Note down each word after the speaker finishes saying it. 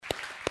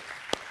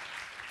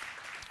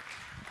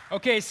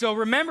Okay, so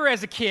remember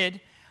as a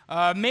kid,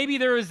 maybe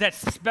there was that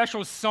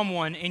special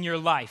someone in your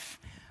life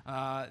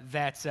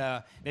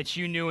that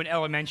you knew in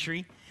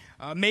elementary.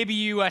 Maybe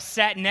you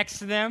sat next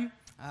to them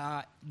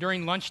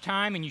during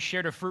lunchtime and you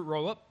shared a fruit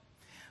roll-up.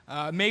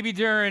 Maybe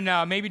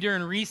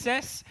during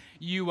recess,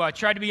 you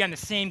tried to be on the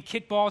same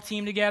kickball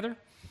team together.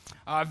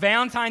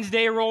 Valentine's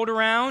Day rolled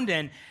around,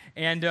 and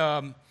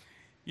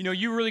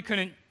you really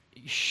couldn't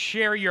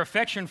share your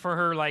affection for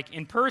her like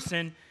in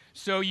person.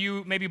 So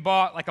you maybe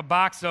bought like a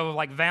box of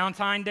like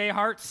Valentine's Day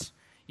hearts,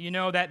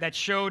 that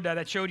showed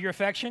your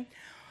affection.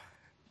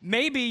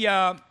 Maybe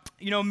you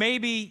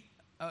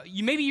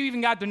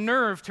even got the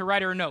nerve to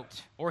write her a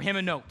note or him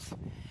a note,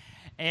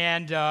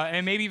 and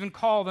maybe even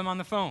call them on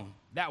the phone.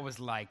 That was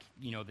like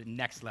the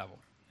next level,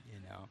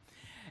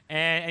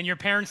 And your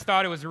parents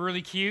thought it was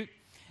really cute,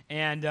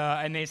 and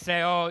they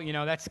say, oh,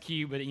 that's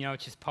cute, but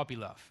it's just puppy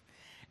love.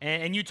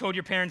 And you told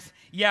your parents,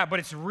 yeah, but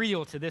it's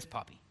real to this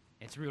puppy.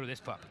 It's real to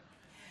this puppy.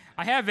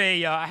 I have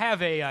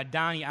a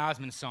Donny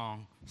Osmond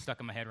song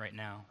stuck in my head right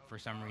now for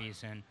some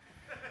reason.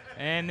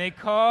 And they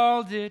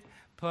called it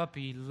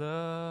Puppy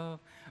Love.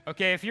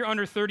 Okay, if you're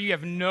under 30, you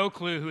have no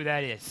clue who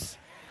that is.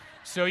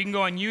 So you can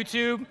go on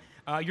YouTube.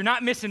 You're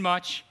not missing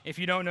much if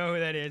you don't know who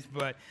that is,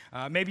 but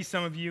maybe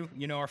some of you,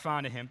 are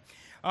fond of him.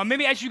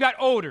 Maybe as you got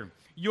older,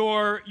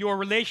 your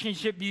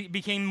relationship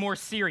became more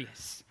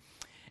serious.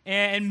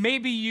 And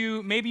maybe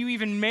you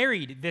even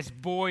married this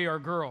boy or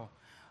girl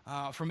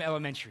from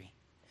elementary.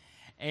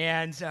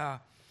 And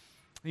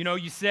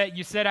you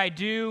said I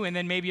do, and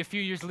then maybe a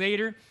few years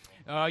later,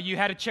 you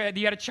had a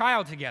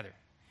child together.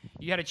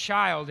 You had a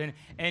child,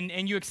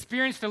 and you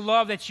experienced a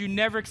love that you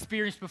never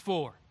experienced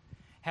before,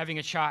 having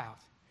a child.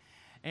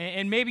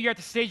 And maybe you're at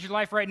the stage of your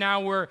life right now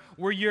where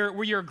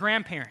you're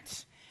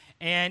grandparents,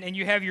 and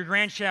you have your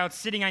grandchild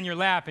sitting on your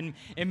lap, and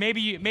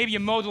maybe you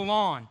mow the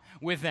lawn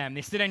with them.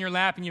 They sit on your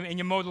lap, and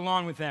you mow the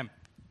lawn with them.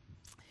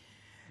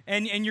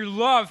 And your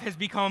love has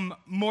become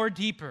more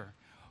deeper,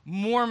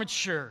 more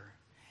mature.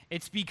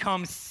 It's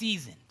become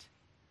seasoned.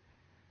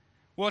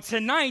 Well,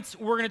 tonight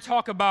we're going to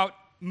talk about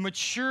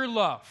mature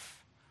love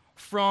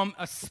from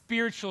a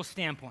spiritual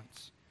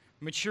standpoint.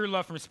 Mature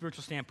love from a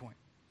spiritual standpoint.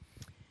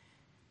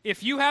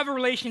 If you have a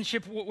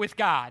relationship with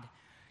God,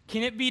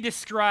 can it be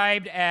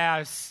described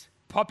as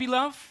puppy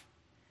love?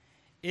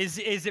 Is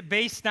it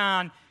based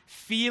on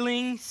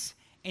feelings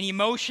and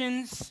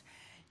emotions,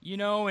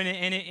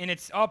 and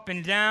it's up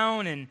and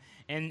down,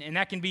 and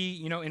that can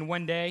be, in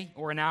one day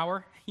or an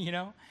hour,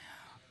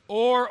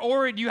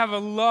 Or do you have a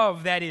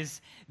love that is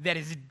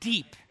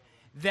deep,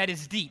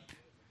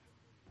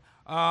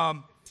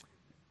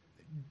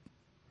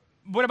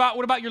 What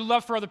about your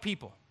love for other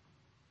people?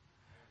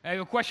 I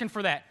have a question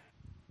for that.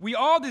 We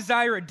all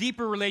desire a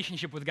deeper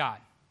relationship with God,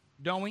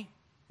 don't we?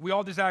 We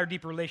all desire a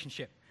deeper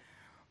relationship.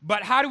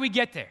 But how do we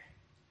get there?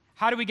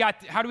 How do we get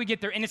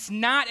there? And it's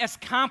not as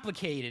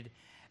complicated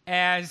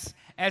as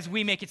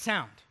we make it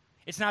sound.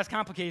 It's not as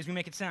complicated as we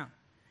make it sound.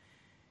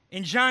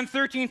 In John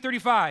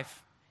 13:35,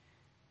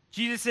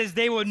 Jesus says,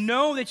 they will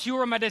know that you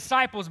are my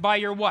disciples by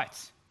your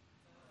what?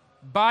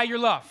 By your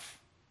love.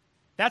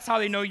 That's how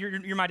they know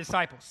you're my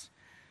disciples.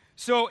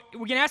 So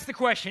we can ask the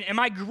question, am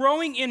I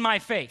growing in my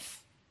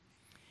faith?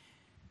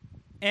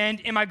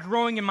 And am I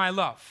growing in my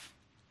love?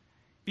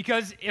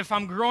 Because if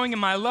I'm growing in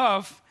my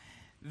love,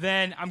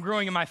 then I'm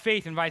growing in my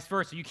faith and vice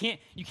versa. You can't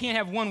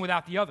have one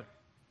without the other.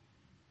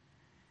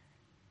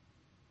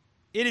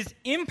 It is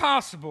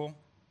impossible,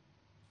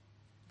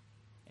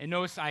 and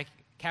notice I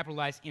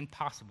capitalize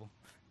impossible,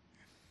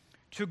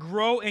 to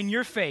grow in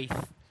your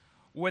faith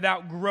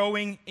without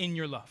growing in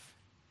your love.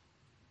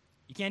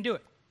 You can't do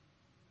it.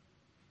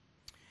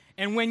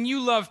 And when you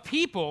love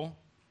people,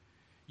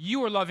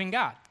 you are loving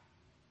God.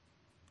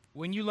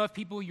 When you love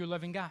people, you're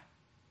loving God.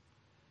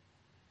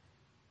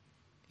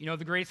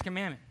 The greatest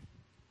commandment.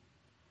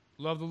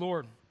 Love the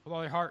Lord with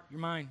all your heart, your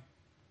mind,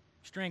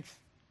 strength,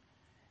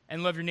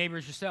 and love your neighbor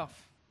as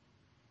yourself.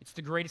 It's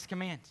the greatest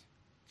command.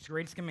 It's the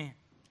greatest command.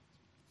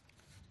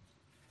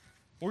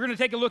 We're going to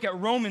take a look at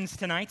Romans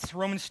tonight,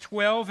 Romans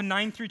 12,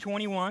 9 through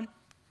 21.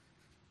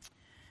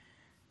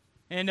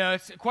 And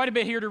it's quite a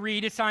bit here to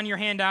read. It's on your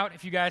handout.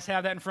 If you guys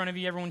have that in front of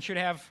you, everyone should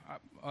have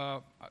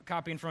a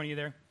copy in front of you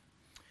there.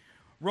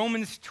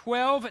 Romans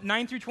 12,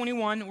 9 through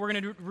 21. We're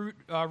going to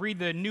read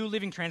the New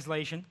Living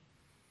Translation.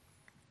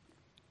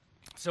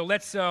 So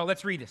let's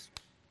read this.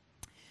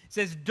 It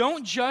says,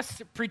 don't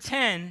just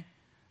pretend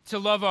to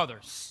love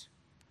others.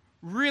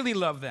 Really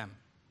love them.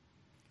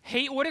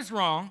 Hate what is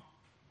wrong.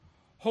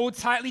 Hold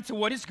tightly to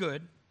what is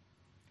good.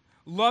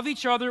 Love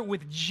each other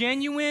with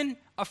genuine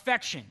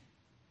affection.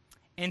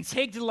 And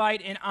take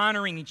delight in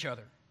honoring each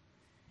other.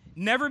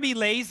 Never be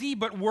lazy,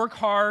 but work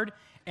hard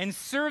and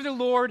serve the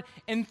Lord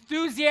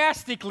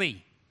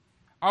enthusiastically.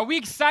 Are we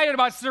excited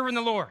about serving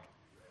the Lord?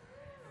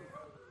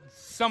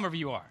 Some of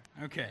you are.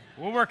 Okay,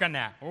 we'll work on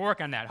that.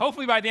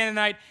 Hopefully by the end of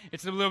the night,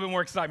 it's a little bit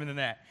more excitement than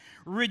that.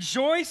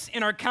 Rejoice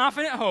in our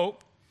confident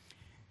hope.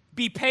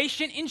 Be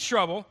patient in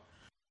trouble.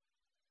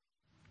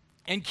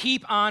 And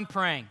keep on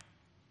praying.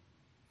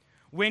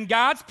 When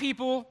God's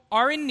people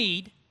are in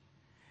need,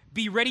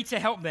 Be ready to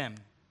help them.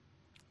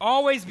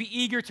 Always be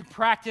eager to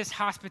practice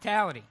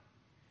hospitality.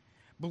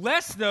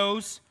 Bless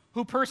those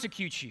who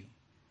persecute you.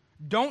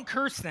 Don't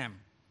curse them.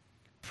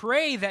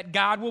 Pray that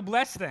God will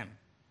bless them.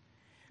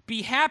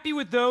 Be happy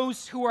with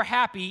those who are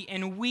happy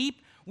and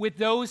weep with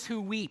those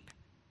who weep.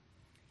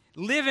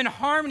 Live in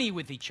harmony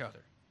with each other.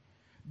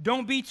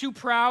 Don't be too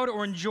proud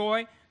or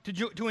enjoy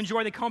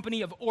the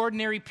company of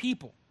ordinary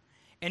people.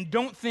 And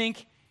don't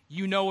think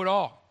you know it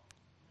all.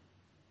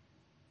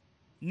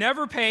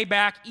 Never pay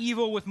back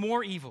evil with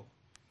more evil.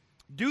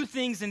 Do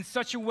things in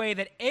such a way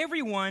that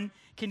everyone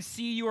can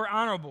see you are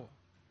honorable.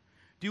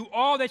 Do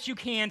all that you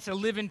can to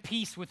live in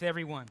peace with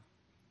everyone.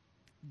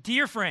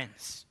 Dear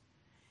friends,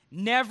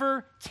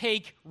 never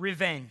take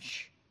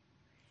revenge.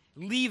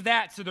 Leave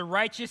that to the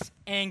righteous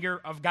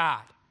anger of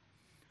God.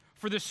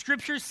 For the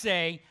scriptures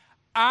say,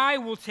 I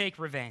will take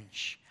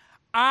revenge.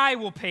 I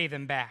will pay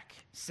them back,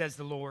 says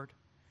the Lord.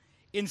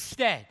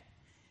 Instead,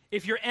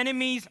 if your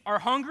enemies are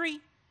hungry,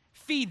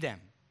 feed them.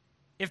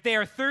 If they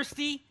are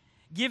thirsty,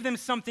 give them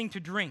something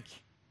to drink.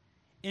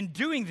 In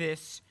doing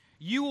this,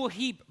 you will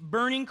heap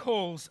burning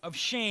coals of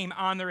shame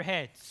on their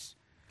heads.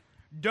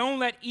 Don't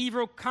let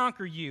evil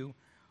conquer you,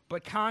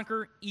 but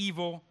conquer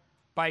evil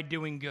by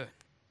doing good.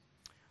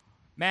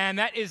 Man,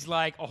 that is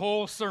like a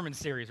whole sermon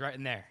series right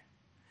in there.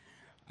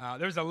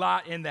 There's a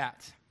lot in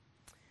that.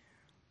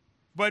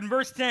 But in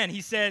verse 10,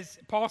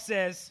 Paul's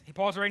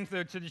writing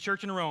to the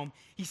church in Rome,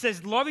 he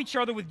says, love each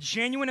other with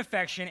genuine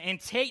affection and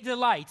take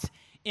delight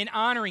in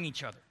honoring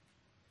each other.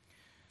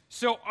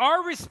 So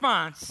our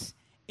response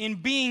in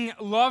being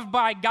loved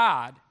by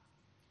God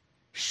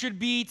should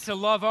be to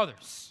love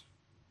others.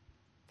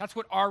 That's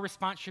what our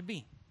response should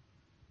be.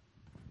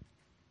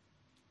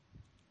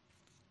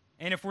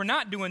 And if we're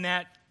not doing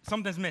that,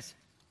 something's missing.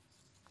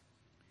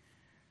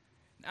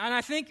 And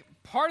I think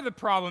part of the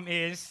problem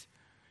is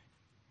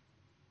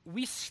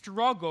we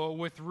struggle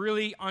with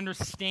really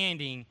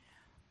understanding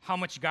how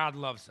much God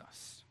loves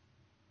us.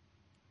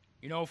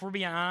 You know, if we're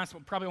being honest,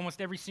 probably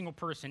almost every single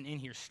person in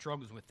here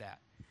struggles with that.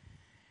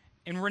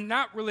 And we're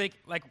not really,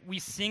 like, we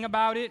sing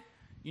about it,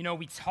 you know,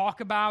 we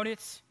talk about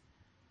it,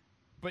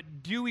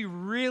 but do we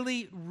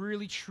really,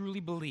 really,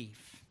 truly believe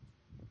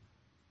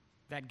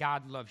that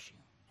God loves you?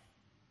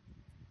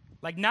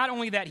 Like, not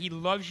only that he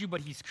loves you,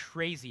 but he's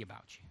crazy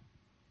about you.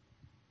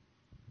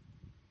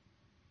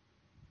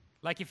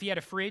 Like, if he had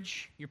a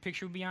fridge, your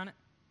picture would be on it.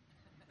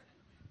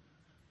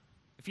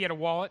 If he had a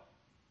wallet,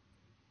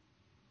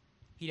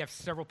 he'd have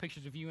several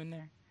pictures of you in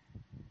there.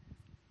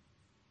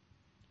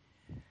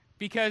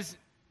 Because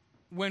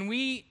when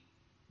we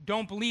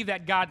don't believe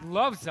that God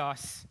loves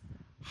us,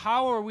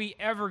 how are we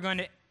ever going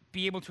to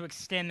be able to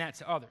extend that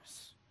to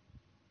others?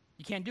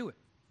 You can't do it.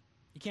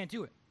 You can't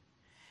do it.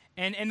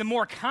 And the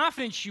more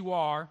confident you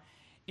are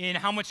in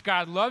how much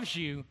God loves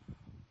you,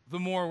 the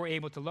more we're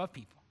able to love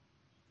people.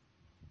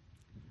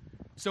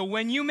 So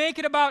when you make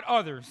it about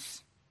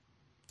others,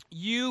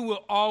 you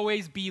will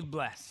always be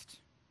blessed.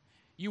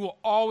 You will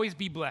always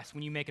be blessed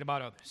when you make it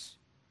about others.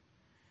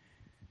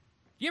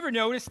 You ever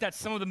notice that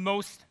some of the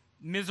most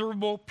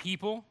miserable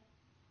people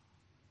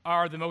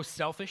are the most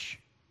selfish?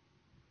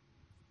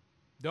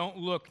 Don't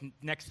look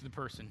next to the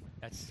person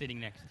that's sitting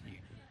next to you.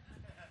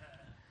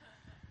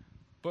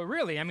 But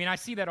really, I mean, I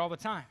see that all the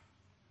time.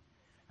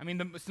 I mean,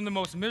 some of the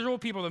most miserable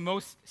people are the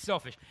most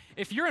selfish.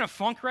 If you're in a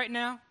funk right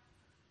now,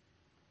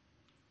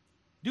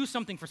 do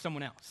something for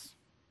someone else.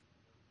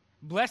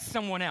 Bless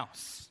someone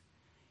else.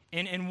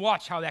 And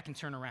watch how that can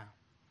turn around.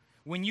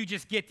 When you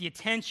just get the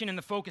attention and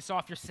the focus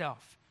off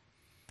yourself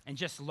and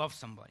just love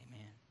somebody,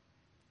 man.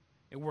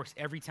 It works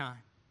every time.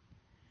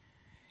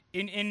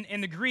 In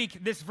the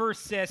Greek, this verse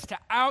says to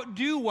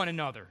outdo one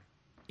another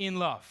in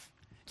love.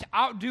 To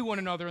outdo one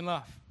another in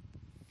love.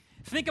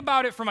 Think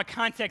about it from a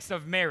context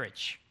of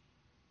marriage.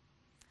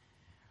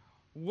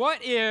 What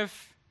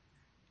if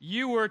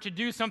you were to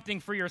do something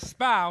for your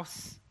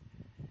spouse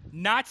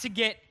not to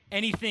get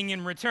anything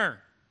in return?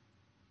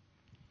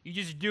 You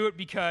just do it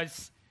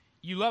because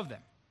you love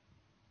them.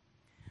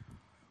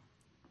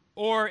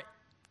 Or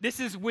this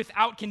is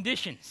without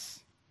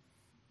conditions.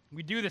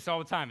 We do this all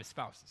the time as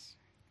spouses.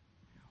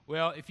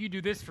 Well, if you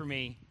do this for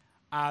me,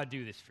 I'll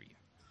do this for you.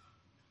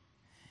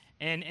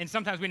 And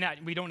sometimes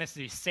we don't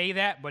necessarily say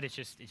that, but it's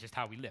just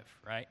how we live,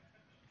 right?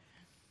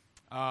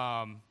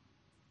 I'm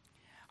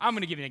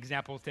going to give you an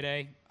example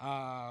today.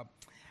 My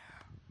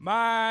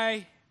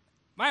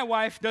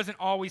wife doesn't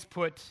always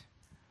put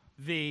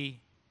the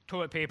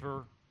toilet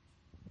paper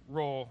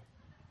roll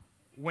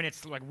when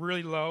it's like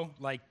really low.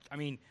 Like, I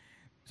mean,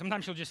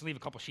 sometimes she'll just leave a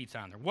couple sheets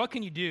on there. What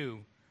can you do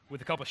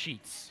with a couple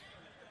sheets?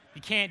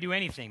 You can't do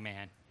anything,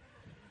 man.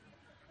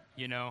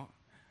 You know?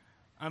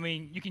 I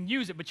mean, you can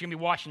use it, but you're going to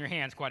be washing your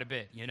hands quite a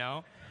bit, you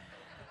know?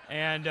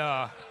 And,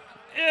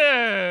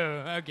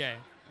 okay.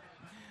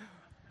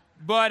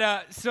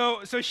 But,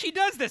 so she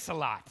does this a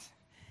lot.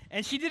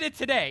 And she did it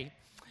today.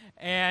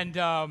 And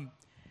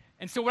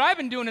so what I've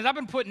been doing is I've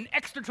been putting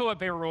extra toilet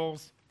paper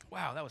rolls.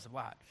 Wow, that was a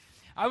lot.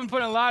 I've been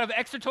putting a lot of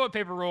extra toilet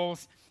paper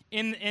rolls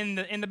in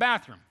the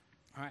bathroom.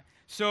 All right.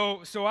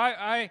 So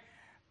I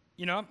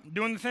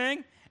doing the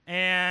thing,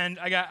 and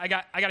I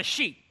got a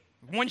sheet,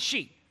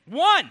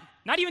 one,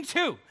 not even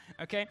two,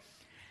 okay?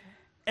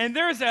 And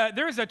there's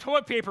a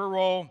toilet paper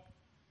roll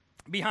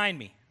behind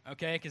me,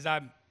 okay? Because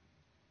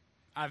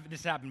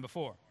this happened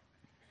before.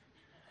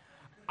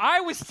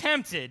 I was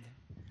tempted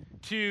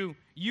to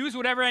use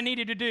whatever I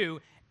needed to do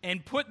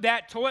and put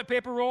that toilet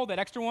paper roll, that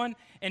extra one,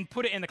 and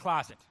put it in the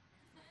closet.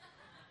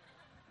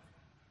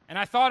 And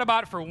I thought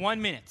about it for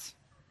 1 minute.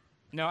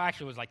 No,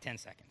 actually, it was like 10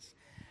 seconds.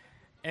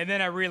 And then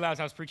I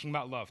realized I was preaching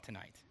about love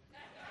tonight.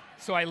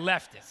 So I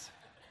left it.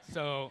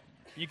 So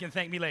you can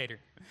thank me later.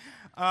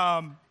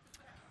 But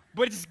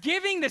it's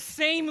giving the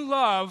same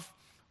love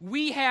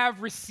we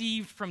have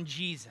received from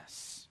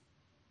Jesus.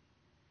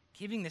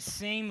 Giving the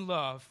same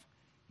love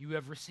you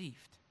have received.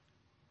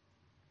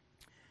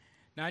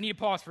 Now, I need to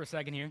pause for a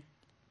second here.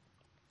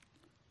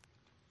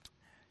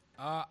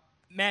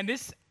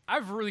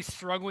 I've really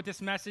struggled with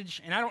this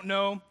message, and I don't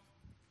know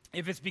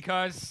if it's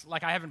because,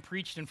 I haven't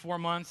preached in 4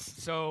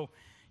 months, so,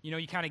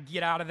 you kind of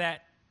get out of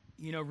that,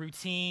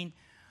 routine.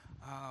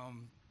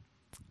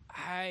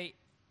 I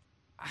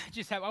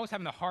was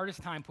having the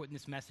hardest time putting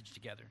this message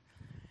together.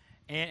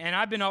 And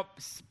I've been up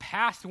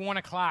past 1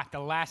 o'clock the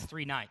last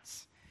 3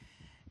 nights.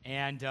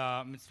 And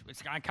I'm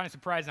kind of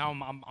surprised how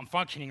I'm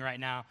functioning right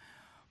now.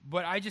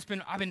 But I've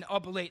been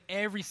up late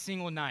every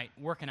single night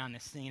working on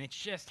this thing, and it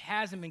just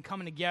hasn't been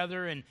coming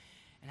together. And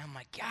I'm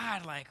like,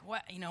 God,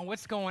 what,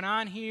 what's going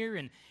on here?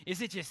 And is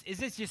this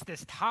just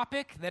this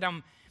topic that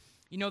I'm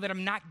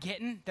not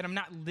getting, that I'm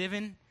not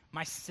living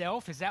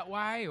myself? Is that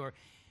why? Or,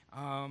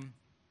 and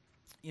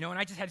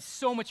I just had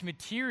so much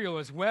material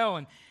as well.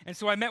 And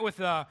so I met with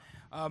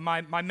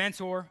my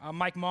mentor,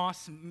 Mike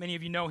Moss. Many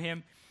of you know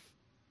him.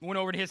 Went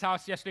over to his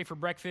house yesterday for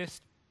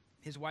breakfast.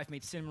 His wife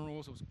made cinnamon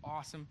rolls. It was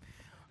awesome.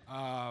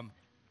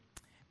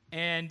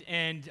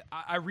 And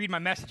I read my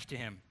message to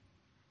him.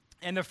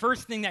 And the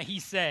first thing that he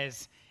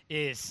says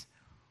is,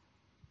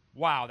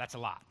 wow, that's a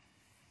lot.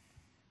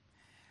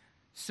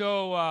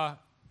 So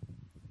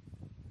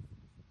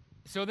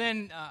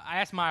then I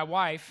asked my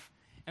wife,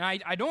 and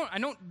I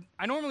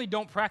normally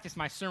don't practice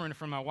my sermon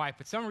from my wife,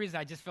 but for some reason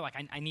I just feel like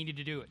I needed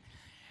to do it.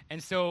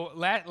 And so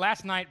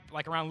last night,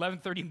 around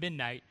 11:30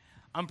 midnight,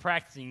 I'm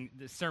practicing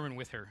the sermon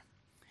with her.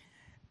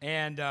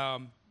 And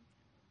I'm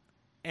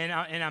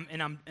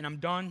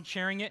done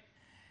sharing it,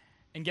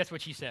 and guess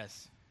what she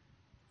says?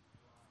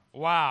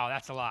 Wow,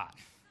 that's a lot.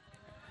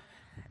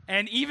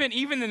 And even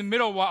in the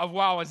middle of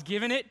while I was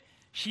giving it,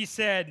 she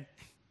said,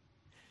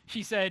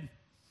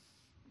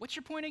 what's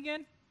your point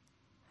again?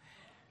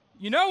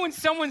 When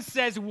someone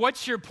says,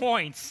 what's your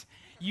point,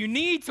 you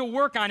need to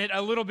work on it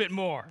a little bit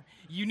more.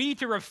 You need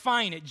to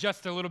refine it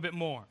just a little bit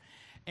more.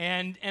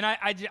 And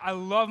I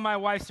love my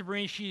wife,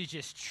 Sabrina. She is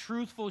just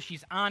truthful.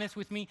 She's honest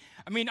with me.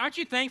 Aren't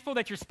you thankful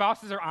that your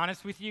spouses are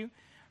honest with you?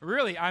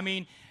 Really,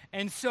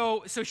 and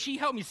so she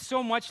helped me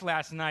so much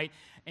last night.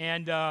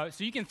 And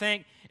so you can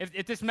thank,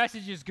 if this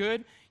message is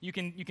good, you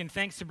can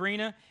thank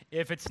Sabrina.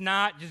 If it's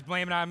not, just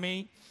blame it on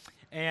me.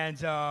 And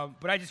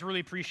but I just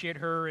really appreciate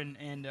her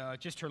and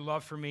just her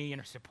love for me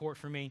and her support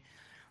for me.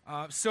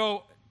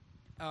 So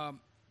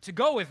to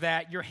go with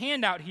that, your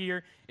handout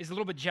here is a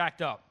little bit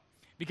jacked up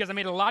because I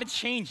made a lot of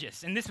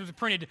changes, and this was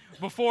printed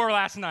before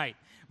last night,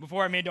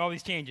 before I made all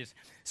these changes.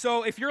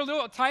 So if you're a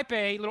little type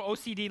A, a little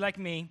OCD like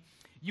me,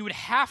 you would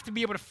have to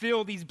be able to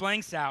fill these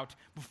blanks out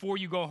before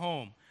you go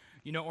home.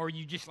 Or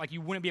you just,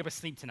 you wouldn't be able to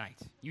sleep tonight.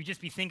 You'd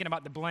just be thinking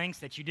about the blanks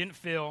that you didn't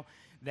fill,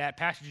 that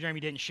Pastor Jeremy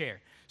didn't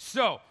share.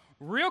 So,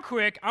 real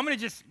quick, I'm going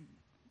to just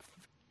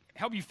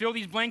help you fill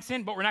these blanks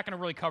in, but we're not going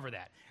to really cover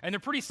that. And they're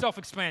pretty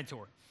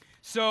self-explanatory.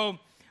 So,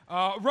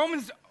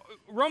 Romans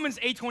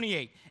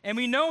 8:28. And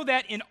we know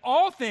that in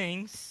all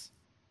things,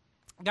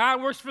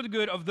 God works for the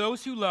good of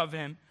those who love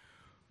him,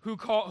 who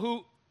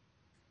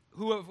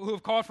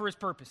have called for his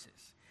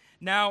purposes.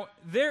 Now,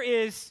 there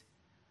is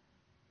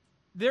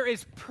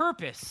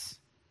purpose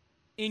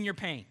in your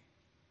pain.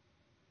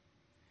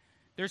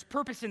 There's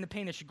purpose in the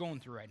pain that you're going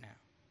through right now.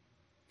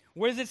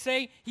 What does it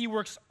say? He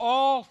works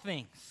all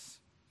things.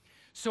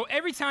 So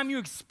every time you're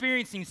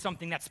experiencing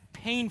something that's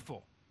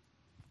painful,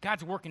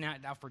 God's working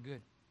it out for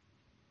good.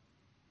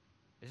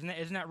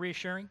 Isn't that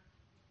reassuring?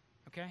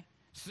 Okay?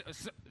 So,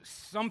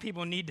 some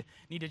people need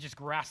to just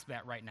grasp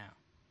that right now.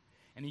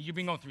 And you've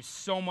been going through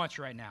so much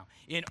right now.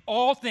 In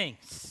all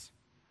things,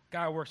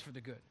 God works for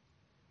the good.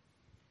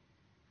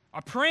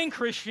 A praying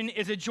Christian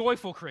is a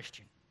joyful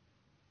Christian.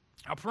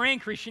 A praying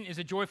Christian is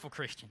a joyful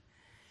Christian.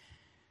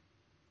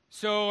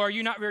 So are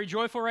you not very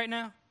joyful right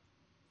now?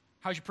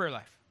 How's your prayer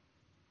life?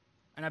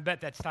 And I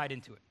bet that's tied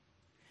into it.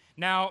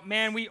 Now,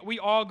 man, we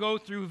all go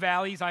through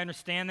valleys. I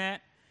understand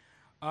that.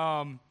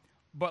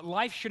 But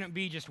life shouldn't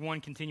be just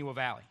one continual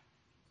valley.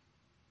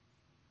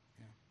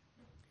 Yeah.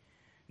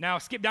 Now,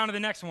 skip down to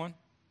the next one.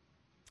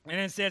 And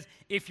it says,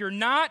 if you're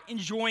not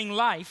enjoying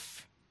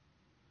life,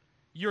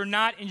 you're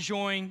not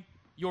enjoying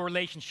your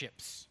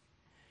relationships.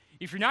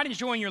 If you're not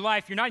enjoying your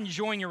life, you're not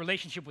enjoying your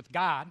relationship with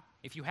God,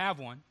 if you have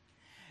one.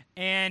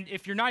 And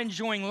if you're not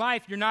enjoying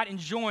life, you're not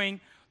enjoying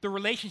the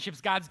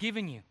relationships God's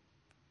given you.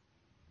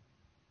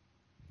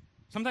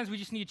 Sometimes we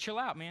just need to chill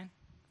out, man.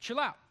 Chill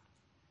out.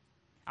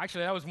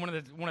 Actually, that was one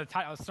of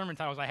the sermon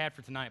titles I had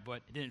for tonight,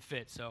 but it didn't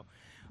fit. So,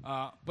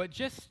 but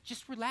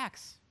just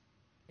relax.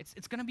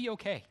 It's going to be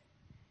okay.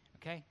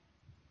 Okay.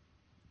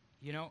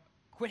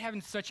 Quit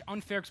having such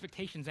unfair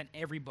expectations on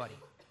everybody.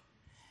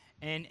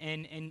 And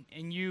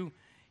you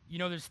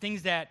there's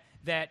things that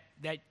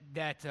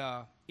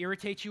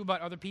irritate you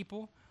about other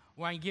people.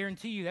 Well, I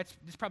guarantee you that's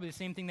probably the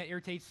same thing that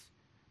irritates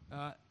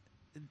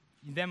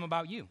them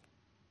about you.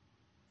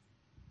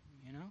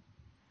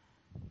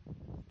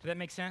 Does that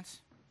make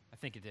sense? I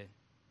think it did.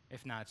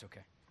 If not, it's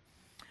okay.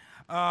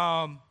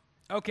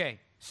 Okay,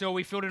 so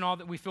we filled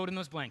in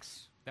those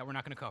blanks that we're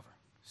not going to cover.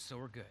 So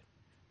we're good.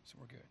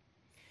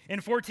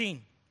 In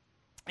 14,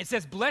 it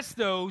says, "Bless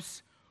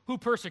those who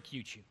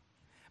persecute you.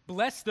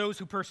 Bless those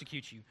who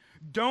persecute you.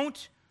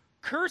 Don't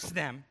curse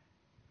them.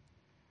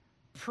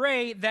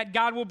 Pray that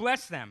God will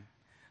bless them."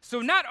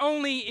 So not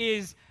only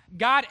is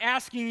God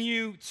asking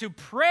you to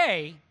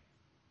pray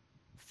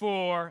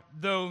for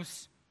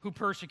those who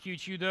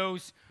persecute you,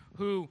 those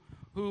who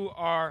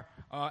are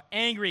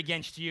angry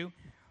against you,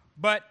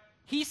 but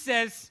he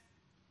says,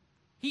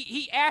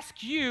 he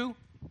asks you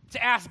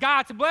to ask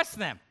God to bless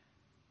them.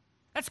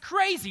 That's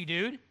crazy,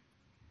 dude.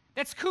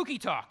 That's kooky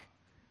talk.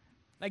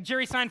 Like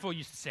Jerry Seinfeld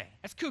used to say.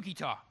 That's kooky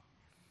talk.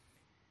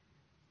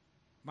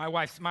 My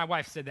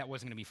wife said that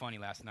wasn't going to be funny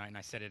last night, and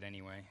I said it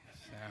anyway.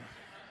 So.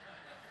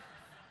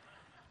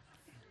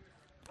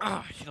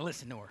 I should have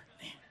listened to her.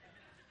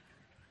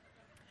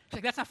 She's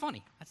like, that's not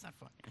funny. That's not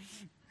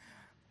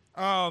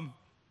funny.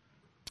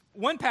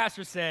 One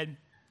pastor said,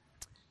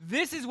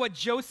 "This is what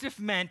Joseph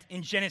meant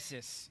in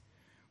Genesis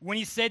when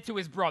he said to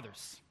his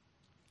brothers,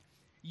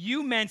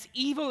 'You meant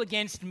evil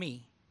against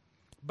me,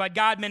 but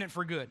God meant it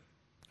for good.'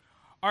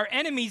 Our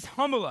enemies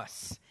humble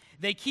us.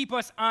 They keep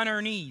us on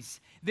our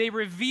knees. They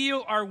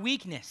reveal our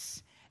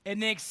weakness,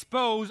 and they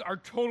expose our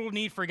total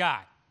need for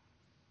God.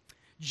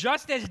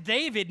 Just as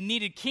David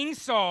needed King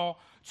Saul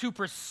to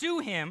pursue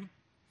him,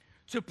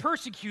 to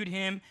persecute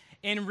him,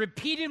 and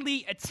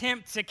repeatedly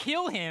attempt to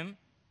kill him,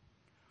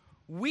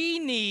 we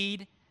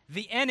need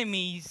the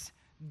enemies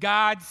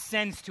God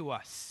sends to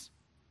us.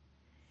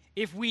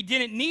 If we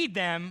didn't need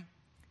them,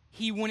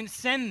 he wouldn't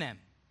send them."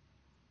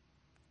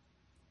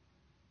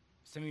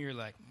 Some of you are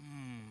like,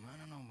 I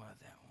don't know about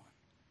that one.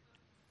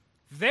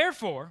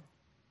 "Therefore,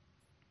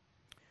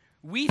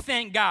 we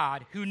thank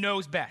God who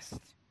knows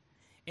best,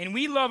 and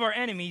we love our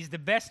enemies the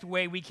best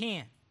way we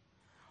can.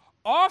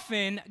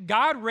 Often,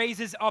 God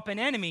raises up an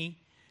enemy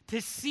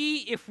to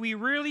see if we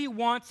really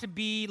want to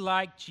be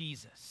like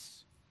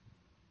Jesus."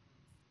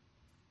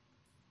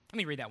 Let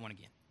me read that one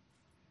again.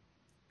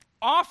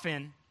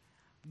 Often,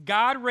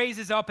 God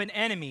raises up an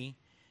enemy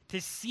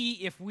to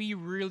see if we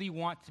really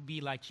want to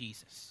be like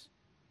Jesus.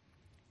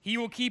 He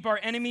will keep our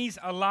enemies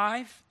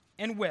alive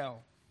and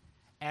well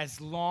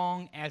as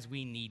long as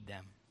we need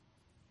them.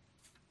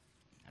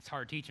 That's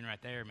hard teaching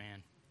right there,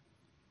 man.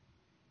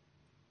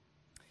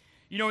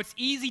 It's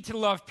easy to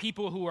love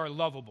people who are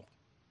lovable.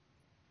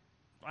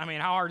 I mean,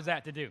 how hard is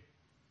that to do?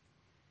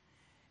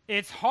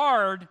 It's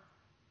hard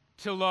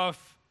to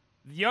love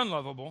the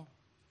unlovable,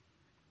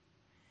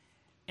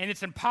 and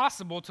it's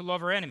impossible to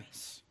love our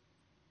enemies.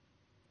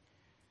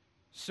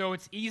 So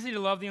it's easy to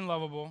love the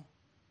unlovable,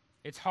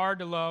 it's hard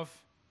to love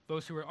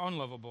those who are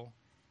unlovable,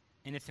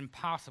 and it's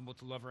impossible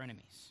to love our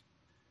enemies.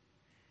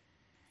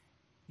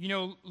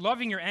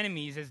 Loving your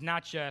enemies is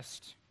not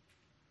just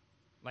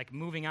like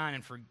moving on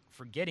and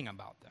forgetting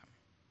about them.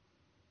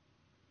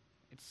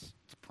 It's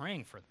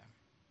praying for them.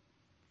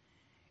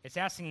 It's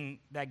asking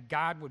that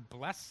God would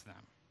bless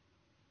them.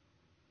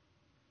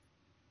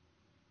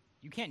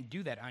 You can't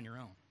do that on your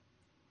own.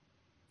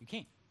 You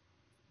can't.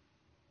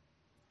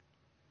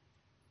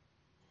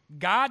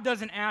 God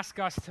doesn't ask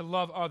us to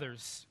love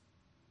others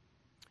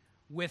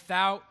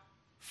without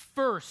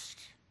first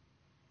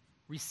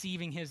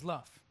receiving his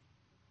love.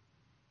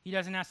 He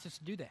doesn't ask us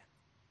to do that.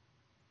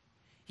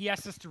 He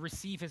asks us to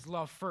receive his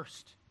love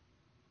first.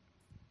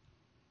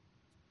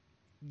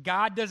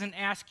 God doesn't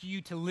ask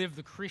you to live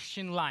the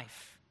Christian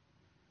life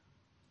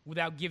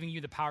without giving you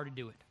the power to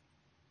do it.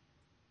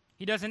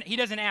 He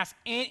doesn't ask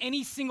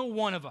any single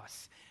one of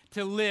us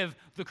to live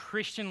the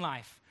Christian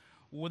life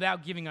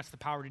without giving us the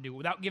power to do it,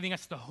 without giving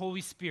us the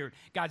Holy Spirit,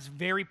 God's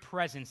very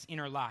presence in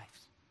our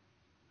lives.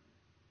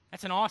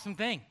 That's an awesome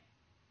thing.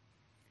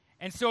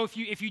 And so if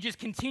you just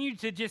continue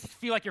to just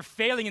feel like you're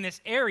failing in this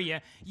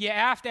area, you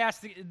have to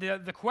ask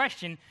the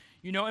question,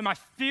 am I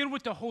filled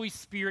with the Holy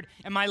Spirit?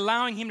 Am I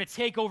allowing him to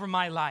take over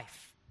my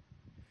life?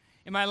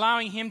 Am I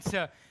allowing him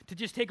to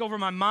just take over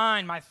my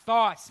mind, my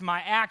thoughts,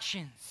 my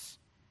actions?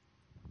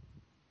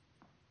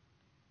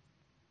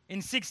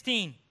 In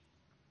 16,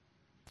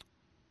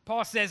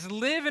 Paul says,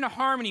 "Live in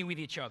harmony with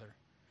each other.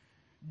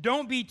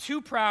 Don't be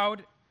too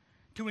proud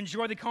to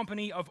enjoy the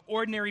company of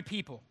ordinary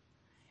people,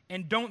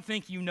 and don't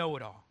think you know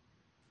it all."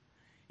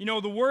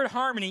 The word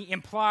harmony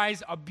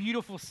implies a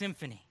beautiful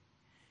symphony.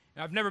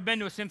 Now, I've never been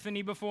to a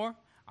symphony before.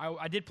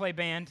 I did play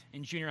band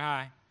in junior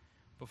high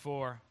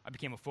before I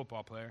became a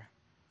football player.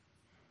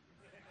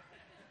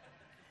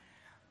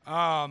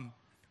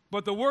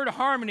 But the word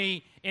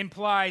harmony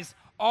implies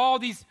all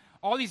these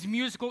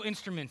musical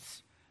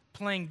instruments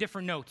playing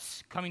different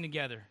notes, coming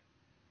together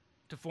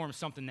to form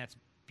something that's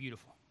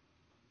beautiful.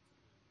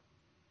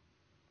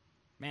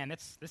 Man,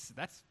 that's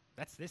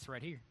this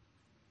right here.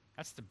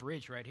 That's the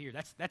bridge right here.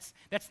 That's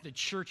the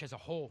church as a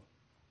whole.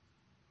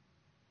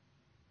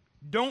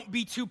 Don't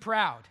be too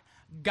proud.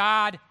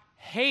 God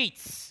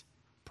hates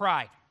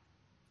pride.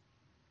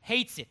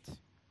 Hates it.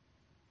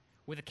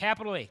 With a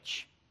capital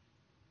H.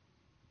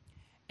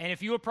 And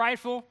if you are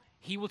prideful,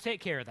 he will take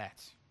care of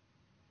that.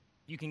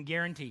 You can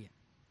guarantee it.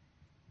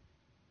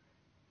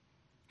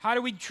 How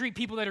do we treat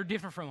people that are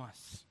different from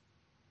us?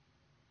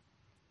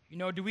 You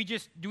know, do we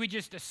just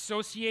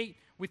associate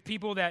with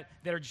people that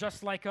are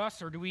just like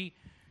us, or do we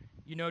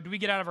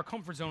get out of our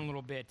comfort zone a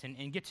little bit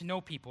and get to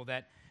know people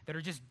that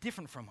are just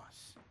different from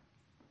us?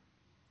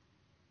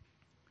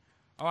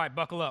 All right,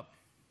 buckle up.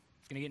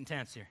 It's going to get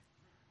intense here.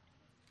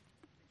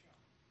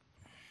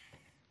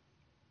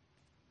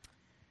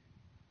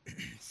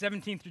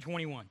 (17 through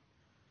 21).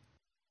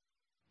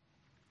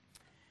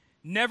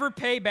 Never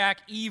pay back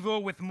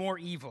evil with more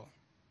evil.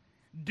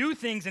 Do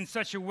things in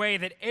such a way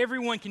that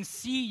everyone can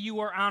see you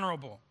are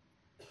honorable.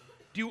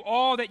 Do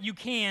all that you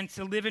can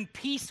to live in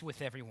peace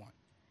with everyone.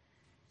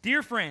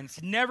 Dear friends,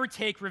 never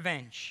take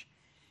revenge.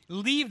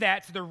 Leave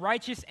that to the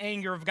righteous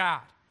anger of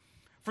God.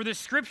 For the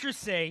scriptures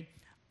say,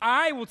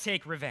 I will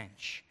take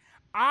revenge.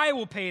 I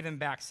will pay them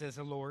back, says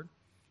the Lord.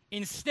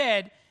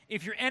 Instead,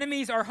 if your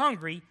enemies are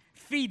hungry,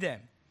 feed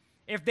them.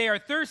 If they are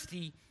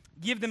thirsty,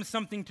 give them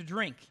something to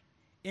drink.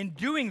 In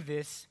doing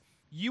this,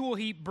 you will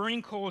heap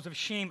burning coals of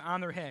shame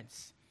on their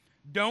heads.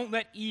 Don't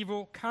let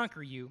evil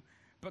conquer you,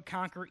 but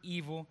conquer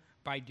evil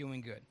by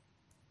doing good.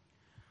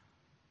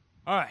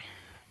 All right.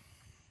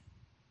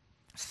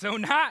 So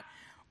not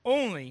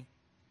only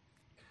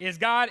is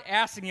God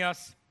asking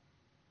us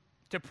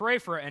to pray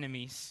for our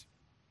enemies,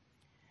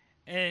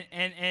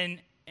 and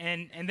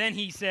then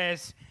he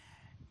says,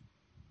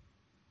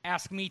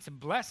 ask me to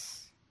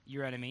bless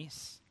your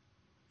enemies.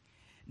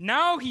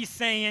 Now he's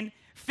saying,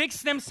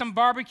 fix them some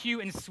barbecue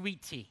and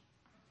sweet tea.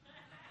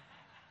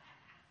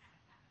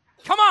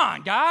 Come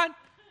on, God.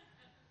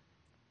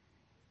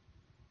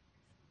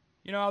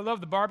 You know, I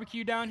love the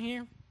barbecue down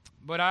here,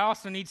 but I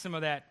also need some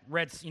of that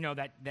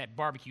that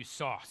barbecue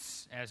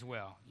sauce as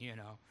well,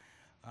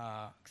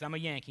 because I'm a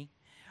Yankee.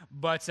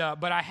 But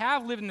I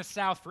have lived in the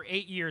South for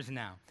 8 years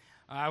now.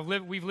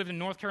 We've lived in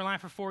North Carolina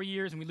for 4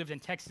 years, and we lived in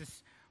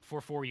Texas for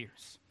 4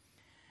 years.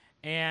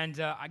 And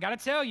I got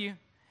to tell you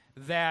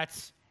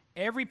that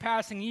every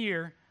passing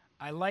year,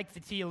 I like the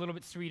tea a little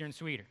bit sweeter and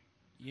sweeter,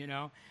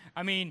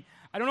 I mean,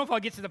 I don't know if I'll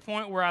get to the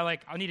point where I'll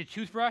need a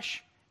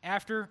toothbrush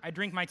after I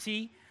drink my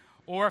tea,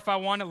 or if I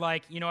want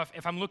to,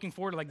 if I'm looking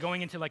forward to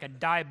going into a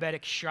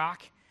diabetic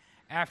shock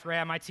after I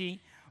have my tea.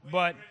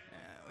 But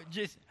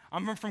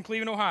I'm from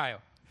Cleveland, Ohio.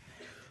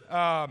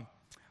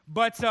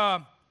 But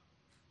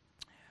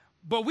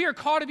we are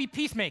called to be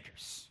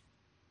peacemakers.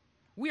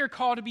 We are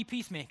called to be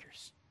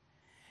peacemakers.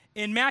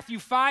 In Matthew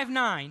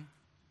 5:9,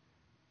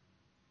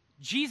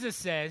 Jesus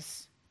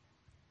says,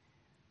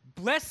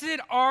 blessed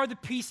are the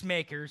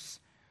peacemakers,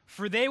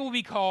 for they will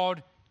be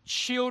called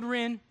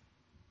children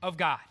of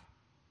God.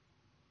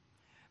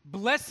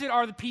 Blessed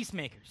are the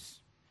peacemakers.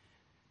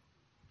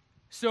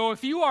 So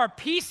if you are a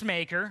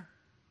peacemaker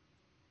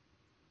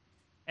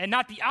and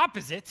not the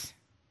opposite,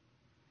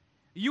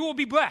 you will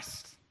be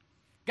blessed.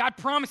 God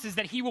promises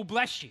that he will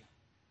bless you.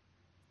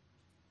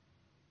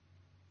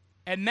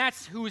 And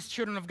that's who his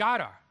children of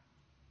God are.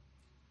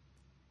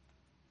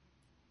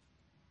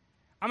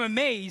 I'm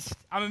amazed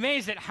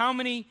at how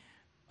many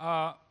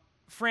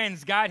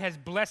friends God has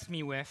blessed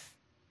me with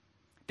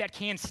that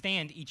can't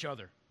stand each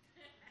other.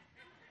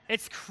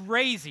 It's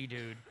crazy,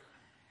 dude.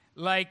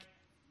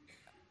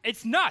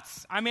 It's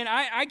nuts. I mean,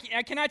 I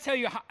cannot tell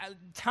you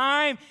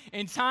time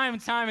and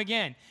time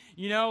again.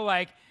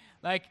 I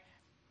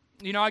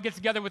get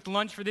together with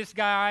lunch for this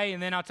guy,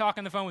 and then I'll talk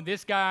on the phone with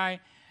this guy,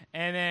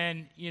 and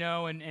then,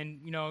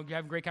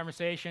 have a great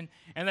conversation.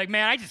 And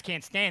man, I just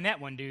can't stand that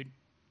one dude,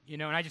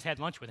 and I just had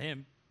lunch with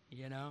him,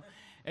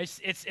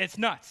 It's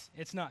nuts.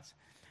 It's nuts.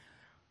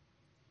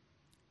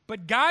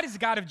 But God is a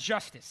God of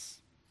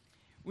justice.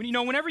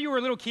 Whenever you were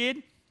a little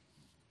kid,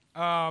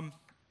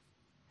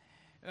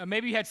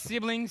 maybe you had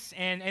siblings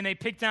and they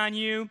picked on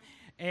you,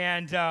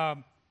 and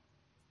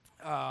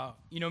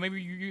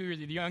maybe you were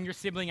the younger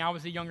sibling, I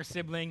was the younger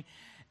sibling,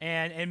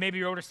 and maybe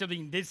your older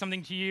sibling did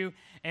something to you,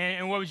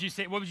 and what would you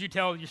say? What would you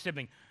tell your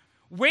sibling?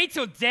 Wait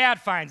till Dad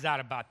finds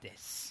out about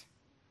this.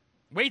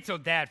 Wait till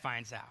Dad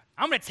finds out.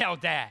 I'm going to tell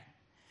Dad.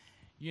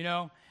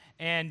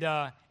 And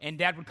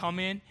Dad would come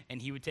in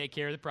and he would take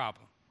care of the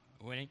problem,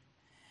 wouldn't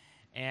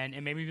he?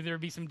 And maybe there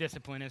would be some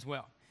discipline as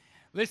well.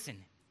 Listen,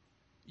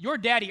 your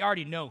daddy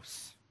already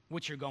knows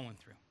what you're going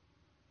through.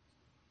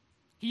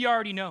 He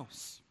already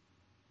knows.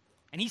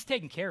 And he's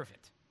taking care of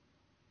it.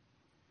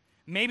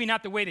 Maybe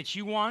not the way that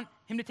you want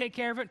him to take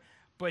care of it,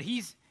 but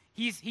he's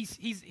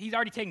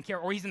already taken care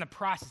of, or he's in the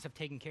process of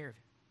taking care of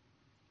it.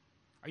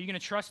 Are you going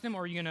to trust him,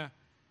 or are you going to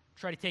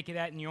try to take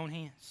that in your own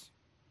hands.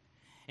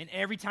 And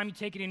every time you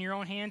take it in your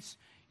own hands,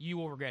 you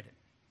will regret it.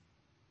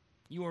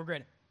 You will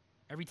regret it.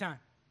 Every time.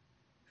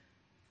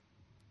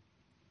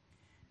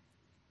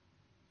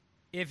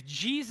 If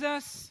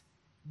Jesus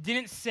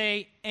didn't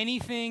say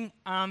anything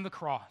on the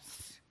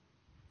cross,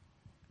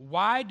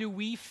 why do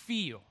we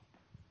feel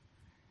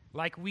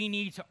like we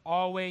need to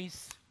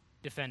always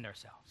defend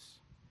ourselves?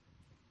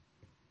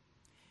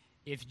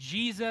 If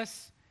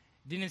Jesus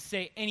didn't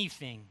say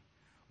anything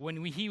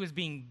when he was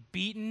being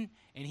beaten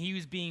and he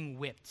was being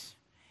whipped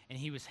and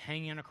he was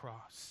hanging on a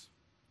cross,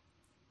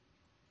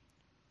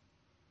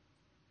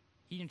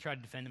 he didn't try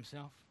to defend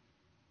himself.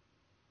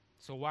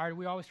 So why are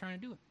we always trying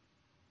to do it?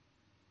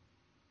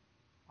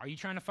 Are you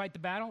trying to fight the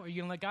battle, or are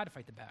you going to let God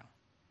fight the battle?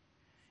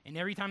 And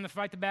every time you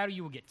fight the battle,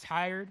 you will get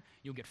tired,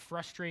 you'll get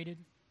frustrated,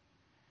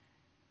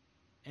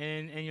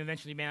 and you'll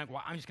eventually be like,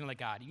 well, I'm just going to let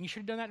God. You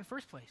should have done that in the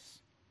first place.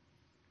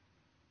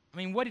 I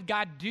mean, what did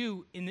God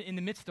do in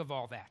the midst of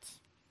all that?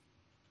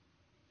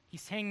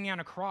 He's hanging on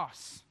a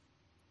cross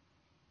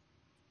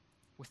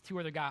with two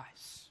other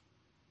guys.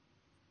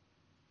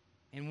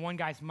 And one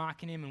guy's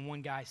mocking him, and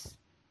one guy's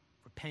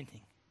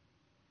repenting.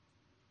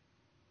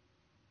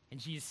 And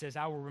Jesus says,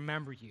 I will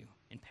remember you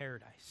in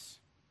paradise.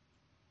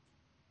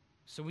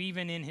 So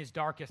even in his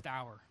darkest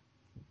hour,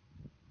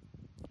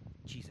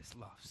 Jesus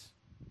loves.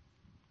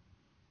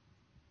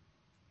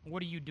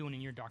 What are you doing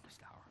in your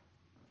darkest hour?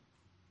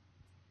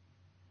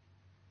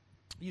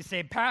 You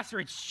say, Pastor,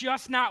 it's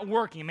just not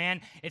working,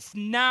 man. It's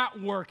not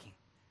working.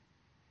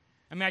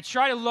 I mean, I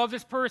try to love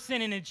this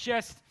person, and it's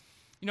just,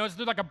 it's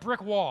like a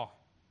brick wall.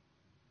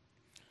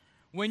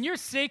 When you're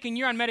sick and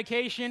you're on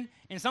medication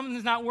and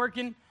something's not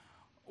working,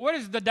 what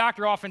does the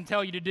doctor often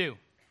tell you to do?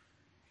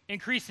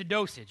 Increase the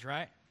dosage,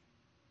 right?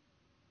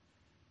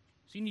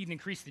 So you need to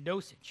increase the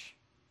dosage,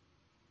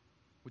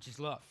 which is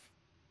love.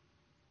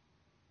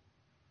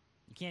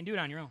 You can't do it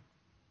on your own.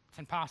 It's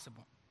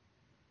impossible.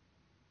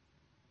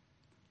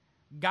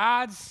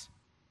 God's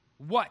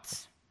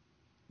what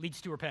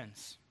leads to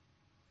repentance?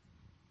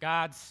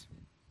 God's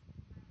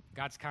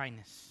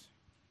kindness.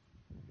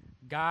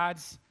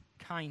 God's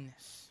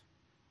kindness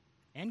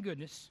and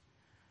goodness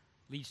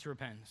leads to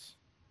repentance.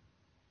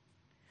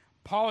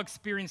 Paul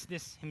experienced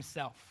this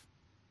himself.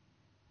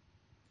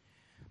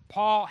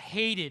 Paul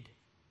hated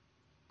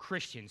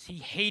Christians. He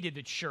hated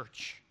the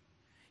church.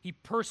 He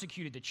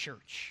persecuted the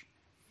church.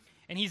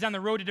 And he's on the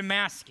road to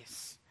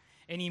Damascus,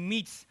 and he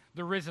meets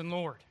the risen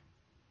Lord.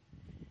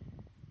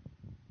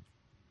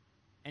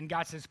 And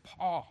God says,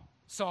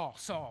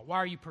 Saul, why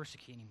are you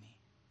persecuting me?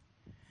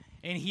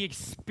 And he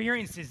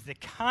experiences the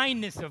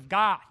kindness of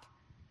God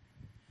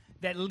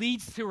that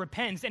leads to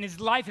repentance, and his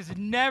life is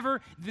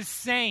never the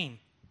same.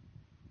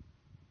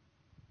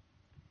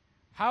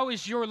 How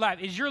is your life?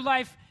 Is your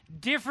life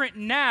different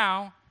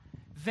now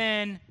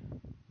than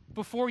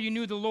before you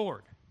knew the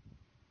Lord?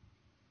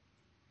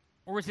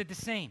 Or is it the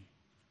same?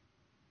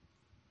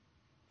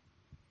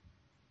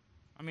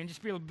 I mean,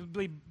 just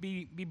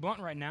be blunt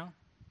right now.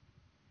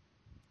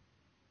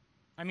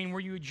 I mean, were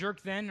you a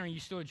jerk then, or are you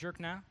still a jerk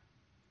now?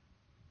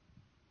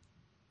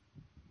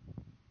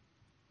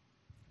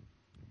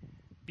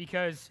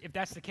 Because if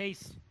that's the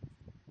case,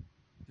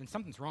 then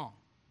something's wrong.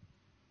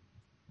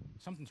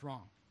 Something's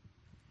wrong.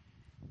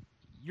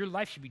 Your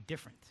life should be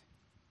different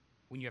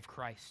when you have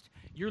Christ.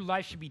 Your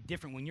life should be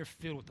different when you're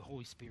filled with the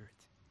Holy Spirit.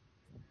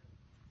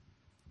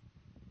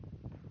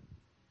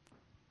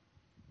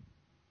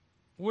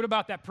 What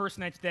about that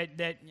person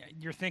that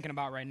you're thinking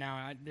about right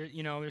now?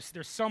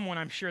 There's someone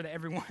I'm sure that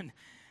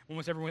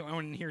almost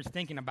everyone here is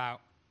thinking about.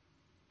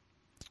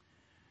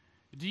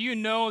 Do you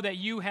know that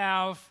you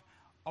have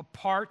a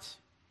part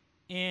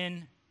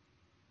in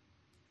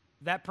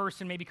that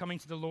person maybe coming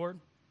to the Lord?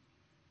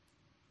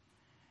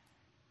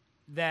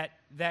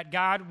 That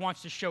God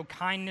wants to show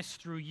kindness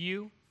through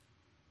you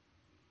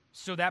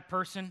so that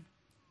person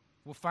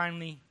will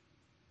finally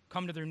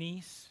come to their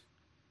knees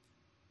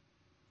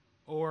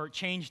or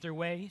change their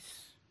ways?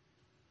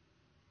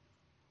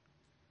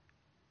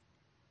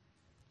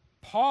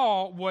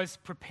 Paul was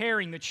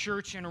preparing the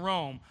church in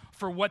Rome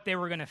for what they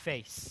were going to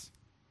face.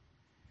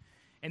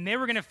 And they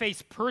were going to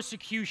face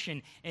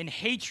persecution and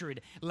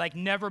hatred like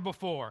never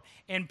before.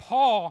 And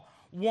Paul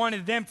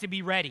wanted them to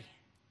be ready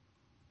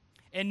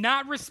and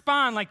not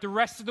respond like the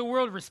rest of the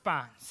world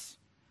responds,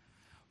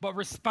 but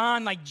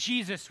respond like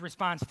Jesus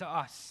responds to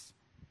us.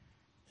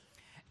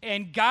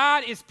 And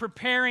God is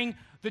preparing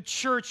the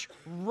church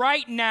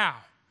right now,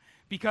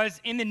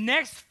 because in the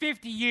next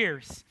 50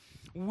 years,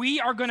 we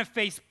are going to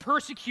face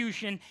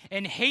persecution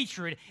and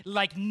hatred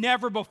like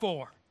never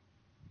before.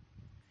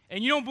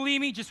 And you don't believe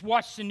me? Just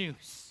watch the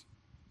news.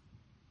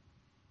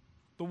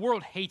 The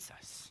world hates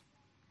us.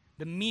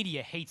 The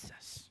media hates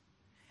us.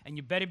 And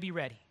you better be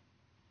ready.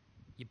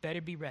 You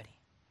better be ready.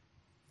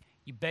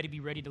 You better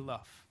be ready to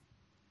love.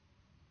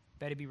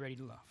 Better be ready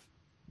to love.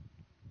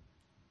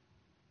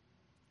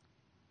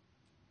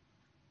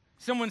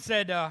 Someone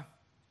said, I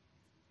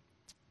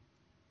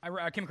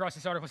came across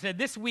this article, said,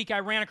 this week I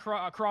ran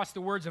across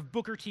the words of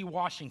Booker T.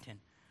 Washington.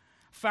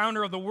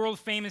 founder of the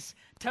world-famous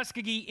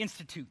Tuskegee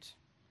Institute.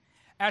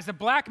 As a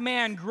black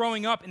man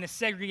growing up in the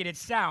segregated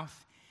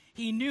South,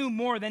 he knew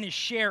more than his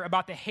share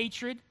about the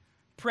hatred,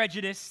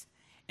 prejudice,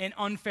 and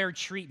unfair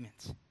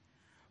treatment.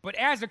 But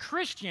as a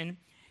Christian,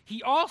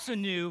 he also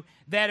knew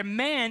that a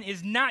man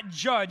is not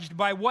judged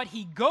by what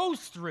he goes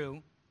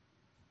through,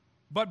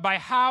 but by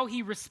how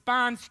he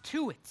responds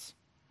to it.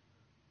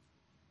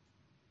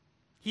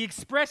 He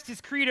expressed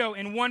his credo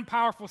in one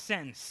powerful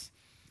sentence: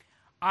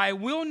 I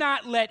will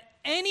not let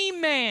any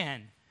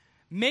man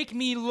make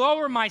me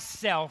lower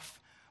myself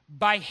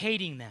by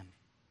hating them.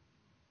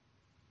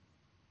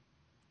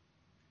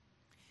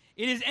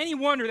 It is any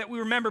wonder that we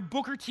remember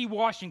Booker T.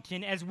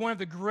 Washington as one of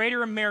the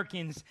greater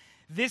Americans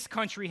this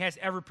country has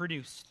ever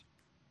produced.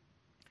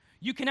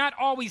 You cannot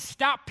always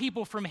stop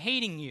people from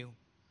hating you,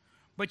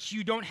 but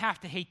you don't have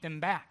to hate them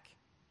back.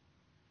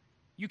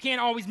 You can't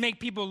always make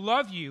people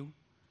love you,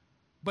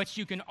 but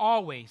you can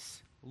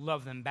always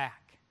love them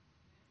back.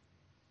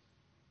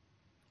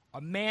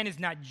 A man is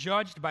not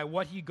judged by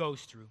what he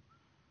goes through,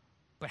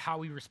 but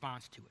how he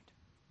responds to it.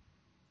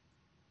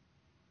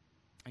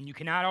 And you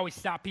cannot always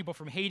stop people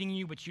from hating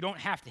you, but you don't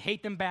have to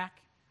hate them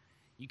back.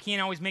 You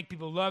can't always make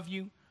people love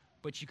you,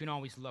 but you can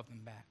always love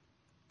them back.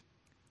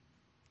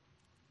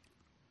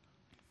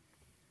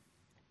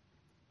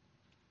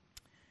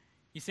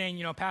 You're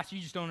saying, Pastor,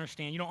 you just don't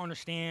understand. You don't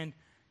understand,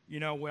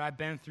 what I've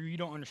been through. You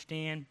don't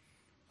understand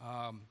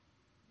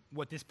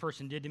what this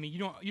person did to me.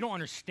 You don't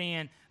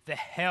understand the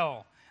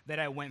hell that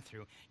I went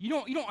through. You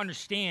don't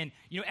understand,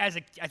 as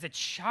a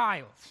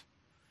child,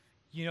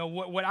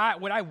 what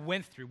I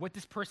went through, what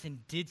this person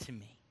did to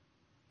me.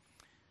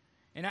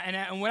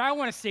 And what I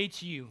want to say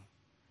to you,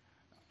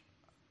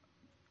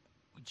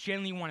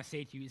 genuinely want to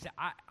say to you, is that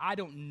I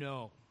don't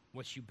know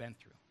what you've been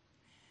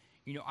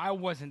through. I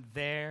wasn't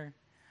there.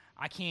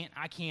 I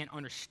can't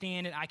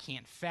understand it. I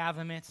can't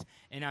fathom it.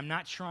 And I'm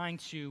not trying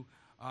to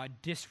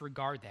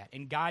disregard that.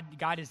 And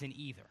God isn't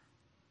either.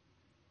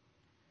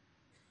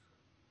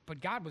 But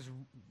God was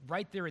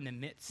right there in the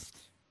midst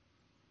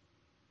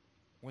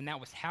when that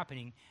was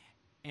happening.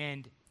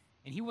 And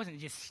he wasn't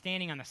just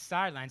standing on the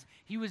sidelines.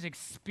 He was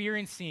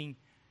experiencing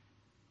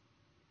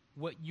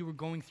what you were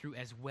going through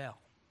as well.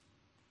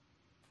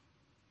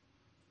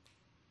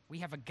 We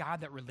have a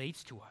God that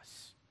relates to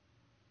us,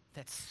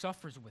 that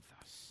suffers with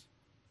us.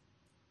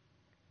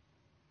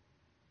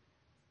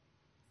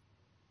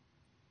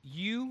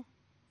 You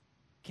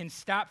can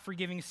stop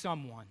forgiving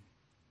someone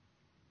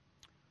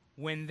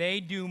when they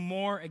do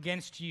more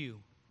against you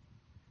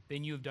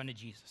than you have done to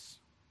Jesus.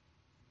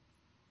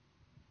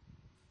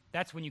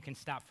 That's when you can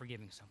stop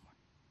forgiving someone.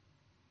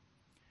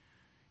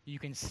 You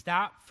can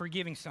stop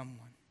forgiving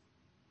someone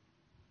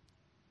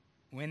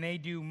when they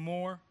do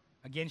more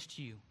against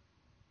you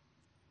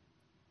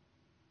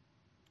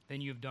than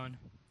you have done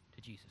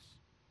to Jesus.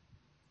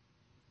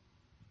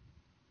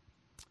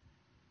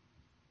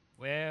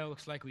 Well,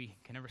 looks like we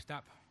can never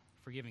stop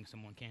forgiving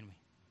someone, can we?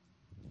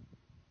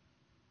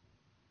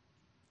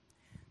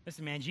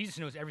 Listen, man, Jesus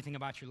knows everything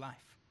about your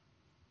life.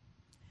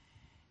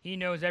 He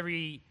knows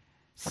every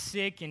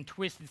sick and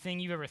twisted thing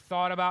you've ever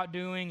thought about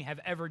doing, have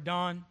ever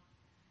done.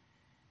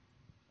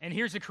 And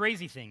here's the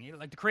crazy thing,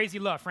 like the crazy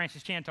love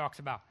Francis Chan talks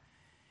about.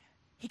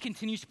 He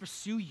continues to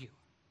pursue you.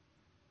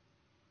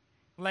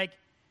 Like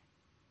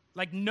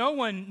no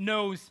one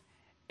knows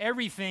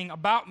everything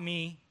about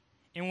me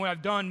and what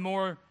I've done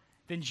more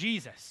than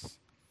Jesus.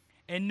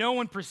 And no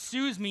one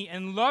pursues me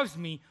and loves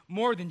me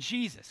more than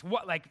Jesus.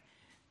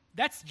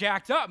 That's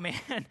jacked up,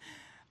 man.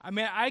 I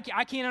mean, I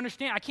can't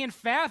understand. I can't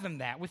fathom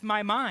that with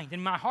my mind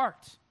and my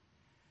heart.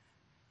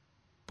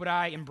 But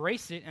I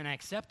embrace it and I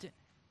accept it,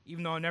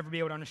 even though I'll never be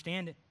able to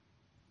understand it.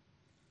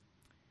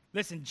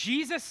 Listen,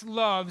 Jesus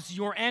loves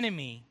your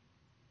enemy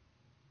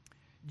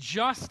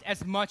just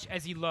as much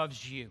as he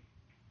loves you.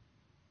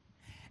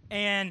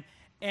 And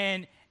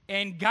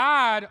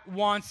God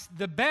wants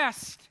the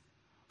best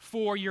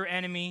for your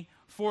enemy,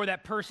 for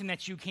that person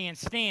that you can't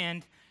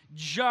stand,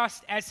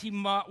 just as he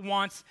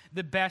wants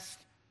the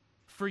best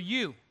for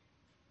you.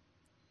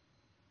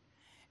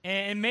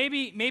 And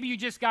maybe you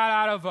just got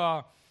out of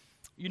a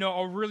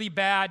really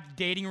bad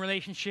dating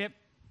relationship,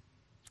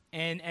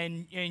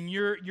 and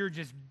you're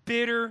just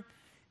bitter,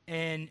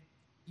 and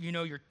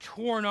you're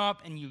torn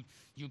up, and you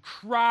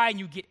cry and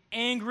you get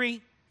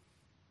angry.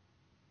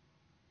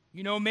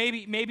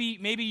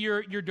 Maybe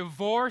you're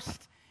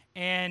divorced,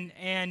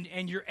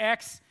 and your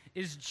ex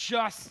is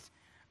just,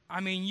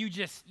 you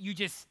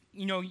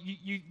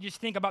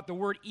just think about the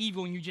word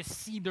evil and you just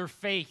see their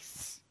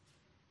face.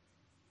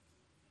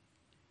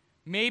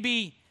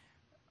 Maybe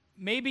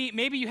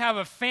you have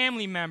a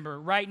family member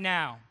right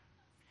now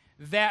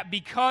that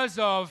because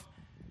of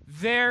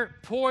their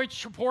poor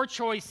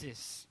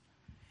choices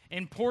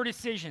and poor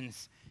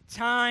decisions,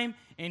 time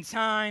and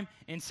time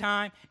and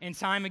time and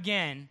time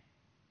again,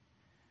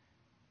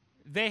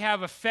 they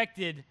have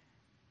affected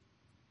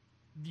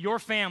your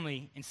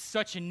family in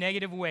such a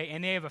negative way,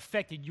 and they have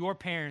affected your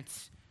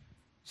parents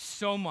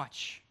so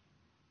much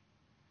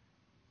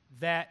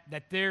that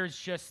there's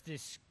just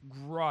this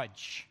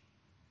grudge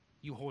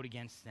you hold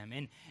against them.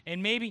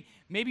 And maybe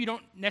you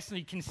don't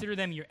necessarily consider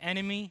them your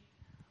enemy,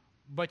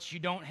 but you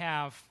don't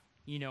have,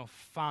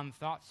 fond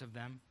thoughts of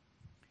them.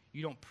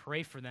 You don't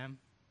pray for them.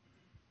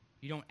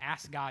 You don't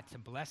ask God to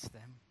bless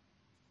them.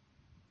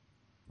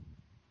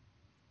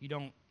 You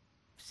don't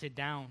sit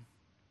down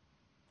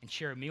and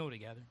share a meal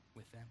together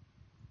with them.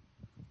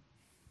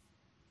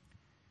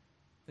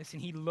 Listen,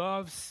 he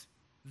loves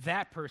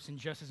that person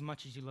just as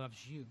much as he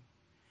loves you.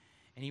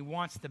 And he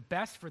wants the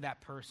best for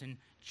that person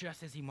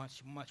just as he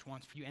much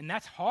wants for you. And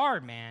that's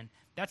hard, man.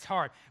 That's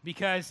hard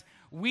because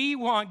we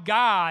want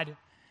God,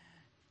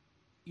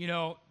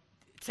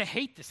 to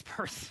hate this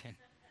person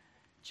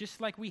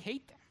just like we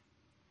hate them.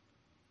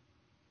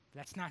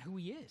 That's not who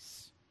he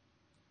is.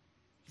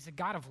 He's a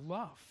God of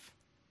love.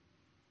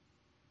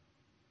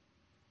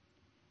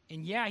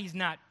 And yeah, he's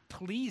not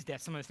pleased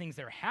at some of the things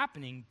that are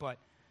happening, but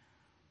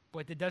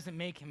that doesn't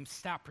make him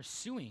stop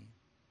pursuing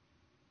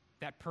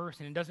that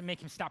person. It doesn't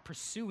make him stop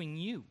pursuing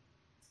you.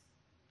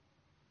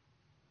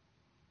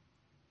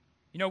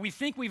 We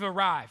think we've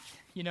arrived.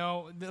 A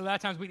lot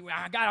of times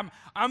God,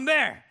 I'm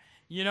there.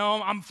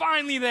 I'm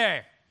finally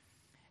there.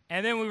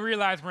 And then we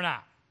realize we're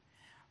not.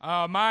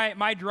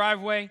 My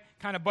driveway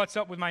kind of butts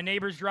up with my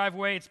neighbor's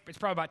driveway. It's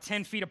probably about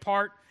 10 feet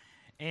apart.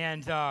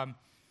 And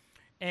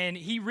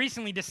he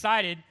recently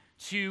decided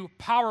to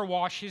power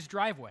wash his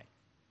driveway.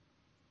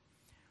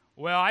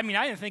 Well, I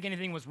didn't think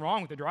anything was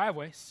wrong with the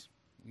driveways.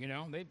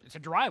 It's a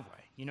driveway.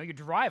 You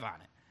drive on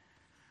it.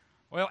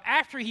 Well,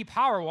 after he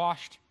power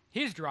washed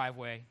his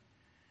driveway,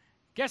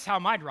 guess how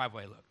my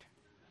driveway looked?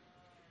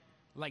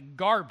 Like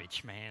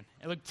garbage, man.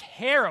 It looked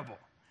terrible.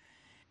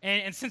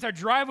 And since our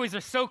driveways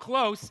are so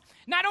close,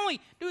 not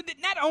only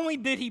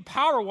did he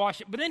power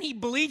wash it, but then he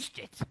bleached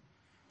it.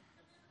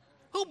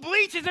 Who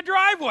bleaches a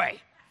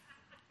driveway?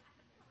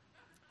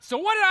 So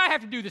what did I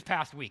have to do this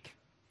past week?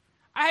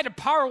 I had to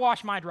power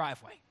wash my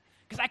driveway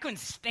because I couldn't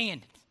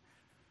stand it.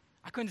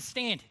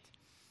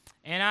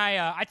 And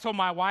I told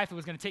my wife it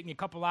was going to take me a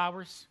couple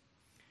hours.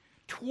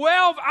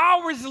 12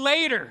 hours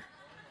later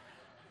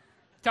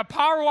to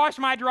power wash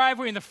my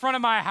driveway in the front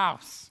of my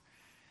house.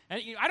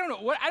 And I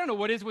don't know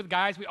what is with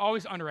guys. We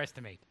always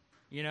underestimate.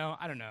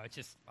 I don't know. It's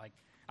just like,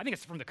 I think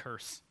it's from the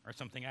curse or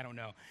something. I don't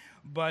know.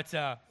 But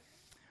God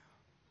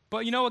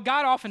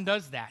often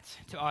does that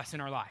to us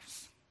in our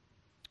lives.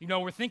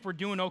 We think we're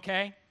doing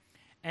okay.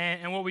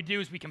 And what we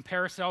do is we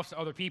compare ourselves to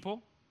other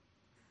people,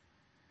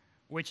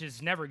 which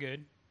is never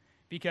good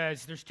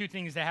because there's two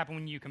things that happen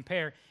when you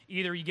compare.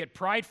 Either you get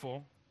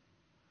prideful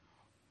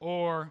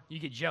or you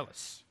get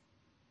jealous.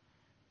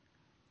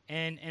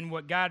 And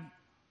what God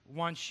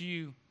wants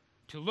you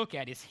to look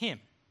at is him,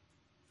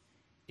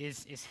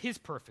 is his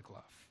perfect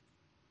love,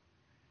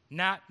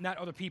 not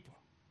other people.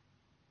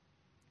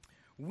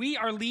 We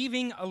are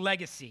leaving a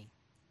legacy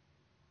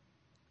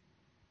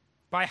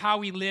by how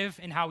we live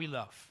and how we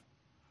love.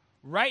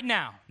 Right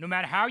now, no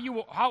matter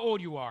how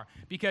old you are,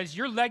 because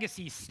your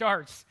legacy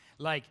starts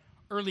like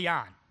early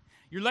on.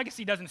 Your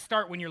legacy doesn't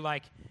start when you're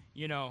like,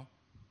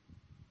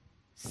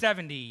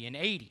 70 and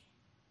 80.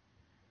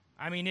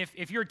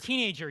 If you're a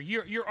teenager,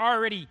 you're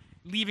already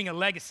leaving a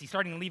legacy,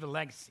 starting to leave a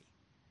legacy.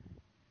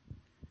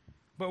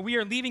 But we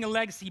are leaving a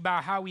legacy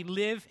by how we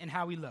live and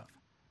how we love.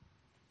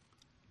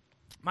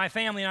 My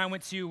family and I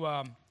went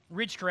to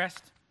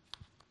Ridgecrest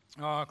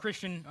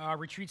Christian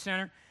Retreat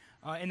Center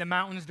in the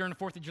mountains during the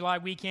 4th of July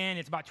weekend.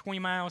 It's about 20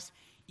 miles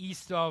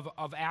east of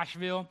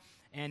Asheville,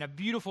 and a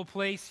beautiful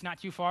place, not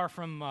too far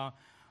from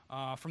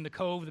the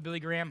Cove, the Billy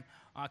Graham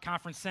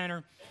Conference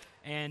Center.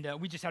 And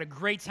we just had a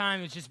great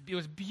time. It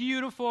was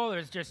beautiful.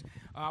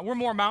 We're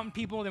more mountain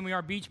people than we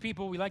are beach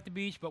people. We like the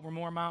beach, but we're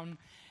more mountain.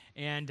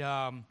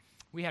 And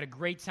we had a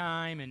great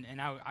time.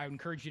 And I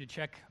encourage you to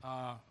check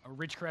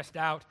Ridgecrest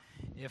out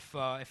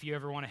if you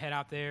ever want to head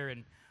out there.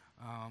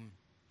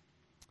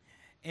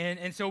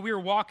 And so we were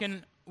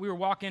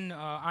walking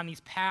on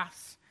these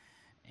paths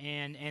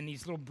and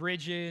these little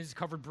bridges,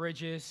 covered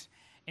bridges,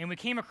 and we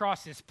came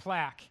across this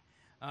plaque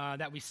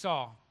that we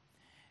saw.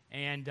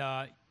 And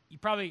you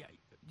probably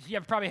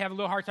have a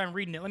little hard time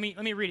reading it. Let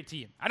me read it to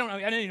you. I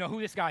don't even know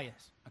who this guy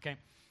is, okay?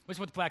 This is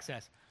what the plaque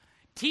says.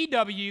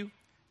 T.W.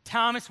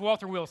 Thomas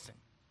Walter Wilson,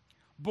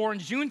 born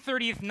June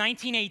 30th,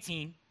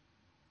 1918,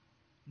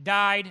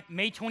 died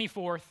May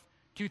 24th,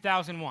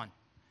 2001.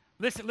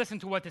 Listen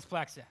to what this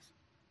plaque says.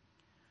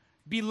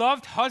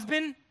 Beloved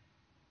husband,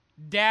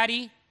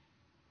 daddy,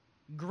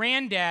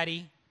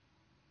 granddaddy,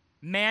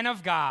 man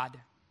of God,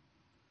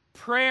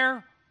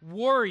 prayer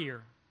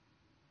warrior,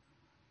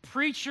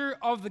 preacher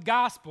of the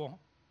gospel,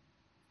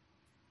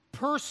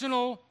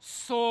 personal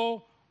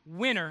soul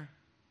winner,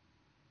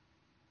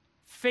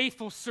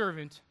 faithful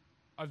servant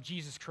of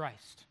Jesus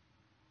Christ.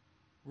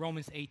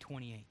 Romans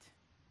 8:28.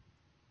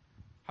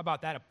 How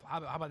about that? How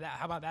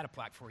about that a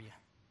plaque for you?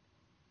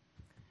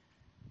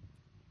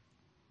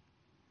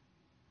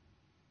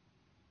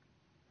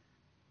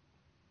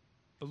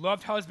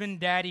 Beloved husband,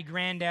 daddy,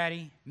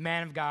 granddaddy,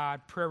 man of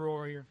God, prayer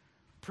warrior,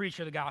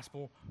 preacher of the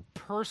gospel,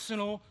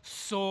 personal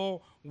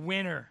soul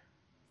winner,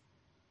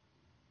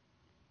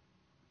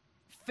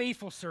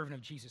 faithful servant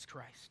of Jesus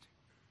Christ.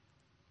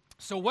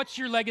 So what's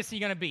your legacy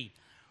going to be?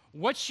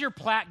 What's your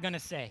plaque going to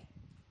say?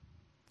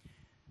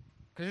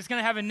 Because it's going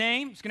to have a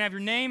name. It's going to have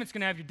your name. It's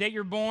going to have your date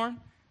you're born.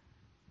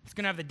 It's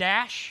going to have the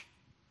dash,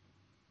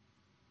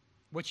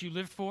 what you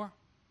lived for.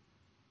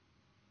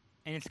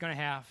 And it's going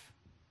to have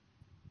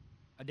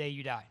a day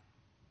you died.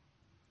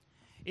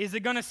 Is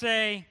it going to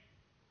say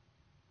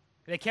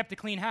they kept a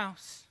clean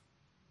house?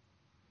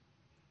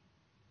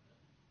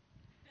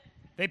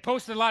 They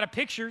posted a lot of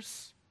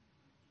pictures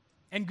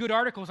and good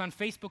articles on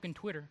Facebook and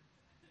Twitter.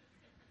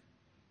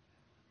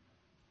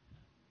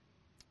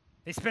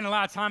 They spent a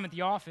lot of time at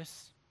the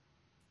office.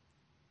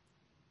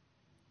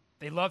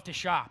 They love to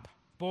shop.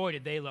 Boy,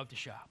 did they love to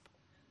shop.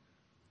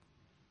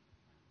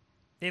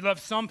 They loved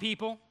some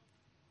people.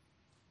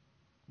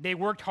 They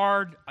worked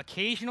hard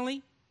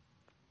occasionally.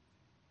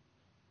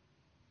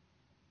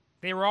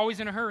 They were always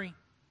in a hurry.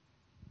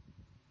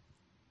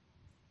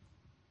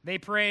 They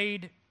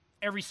prayed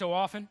every so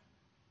often.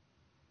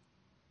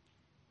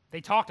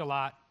 They talked a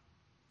lot.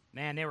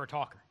 Man, they were a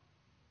talker.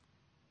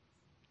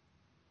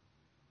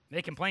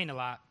 They complained a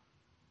lot.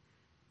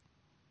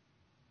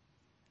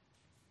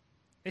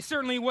 They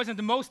certainly wasn't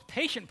the most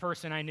patient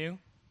person I knew.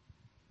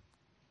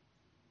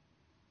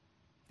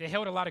 They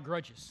held a lot of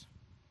grudges.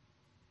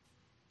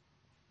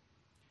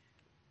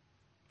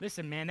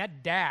 Listen, man,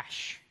 that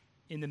dash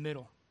in the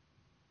middle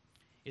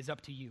is up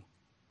to you.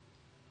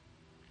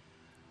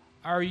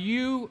 Are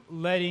you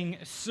letting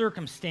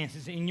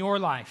circumstances in your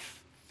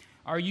life,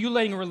 are you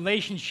letting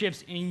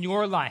relationships in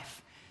your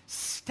life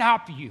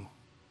stop you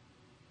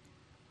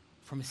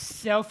from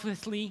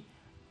selflessly,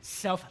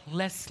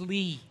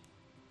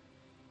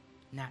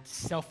 not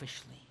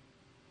selfishly,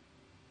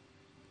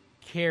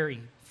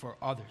 caring for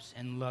others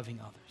and loving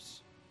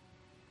others?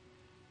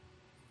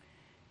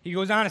 He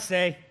goes on to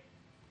say,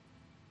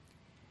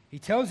 he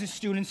tells his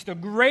students, the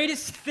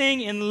greatest thing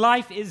in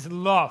life is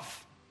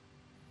love.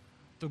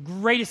 The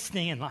greatest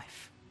thing in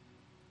life.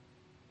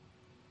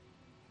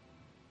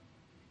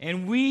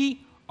 And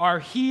we are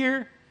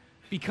here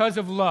because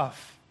of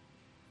love.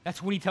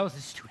 That's what he tells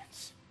his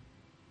students.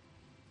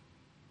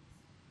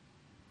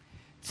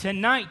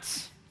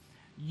 Tonight,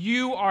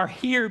 you are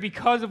here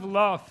because of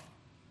love.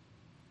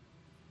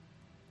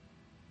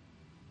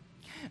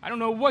 I don't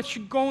know what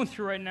you're going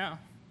through right now.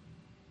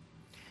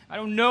 I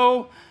don't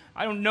know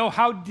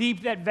how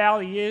deep that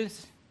valley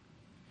is.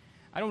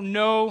 I don't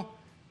know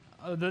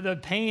the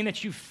pain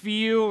that you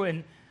feel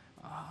and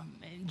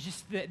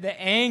just the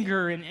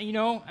anger. And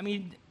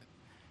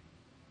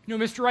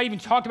Mr. Wright even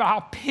talked about how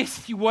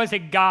pissed he was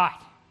at God.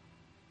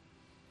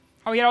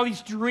 How he had all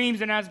these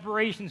dreams and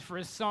aspirations for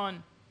his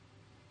son.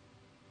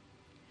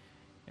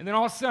 And then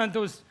all of a sudden,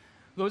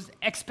 those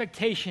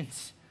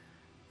expectations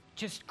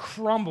just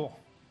crumble.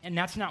 And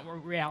that's not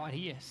what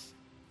reality is.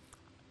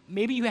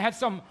 Maybe you have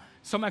some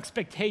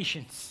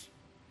expectations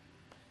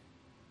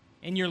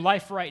in your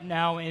life right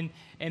now, and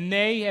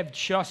they have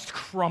just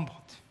crumbled.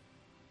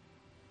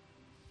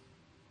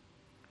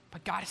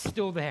 But God is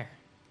still there.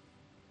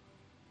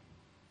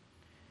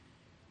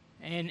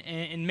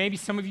 And maybe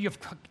some of you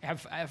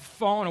have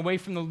fallen away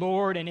from the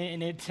Lord,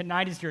 and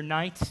tonight is your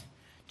night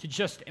to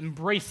just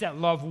embrace that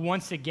love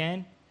once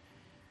again.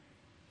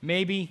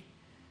 Maybe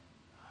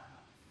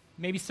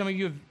some of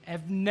you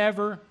have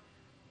never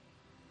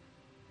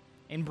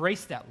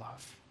embraced that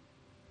love.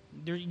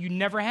 You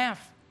never have.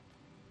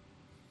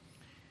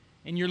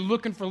 And you're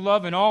looking for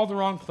love in all the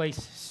wrong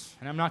places.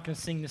 And I'm not going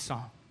to sing this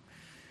song.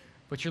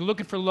 But you're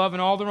looking for love in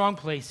all the wrong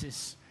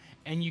places.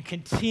 And you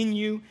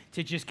continue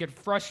to just get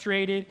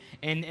frustrated,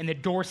 and the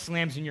door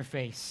slams in your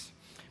face.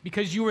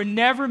 Because you were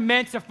never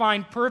meant to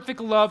find perfect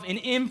love in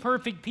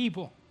imperfect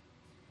people.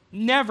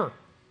 Never.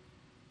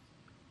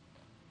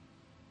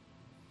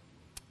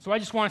 So I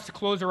just want us to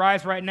close our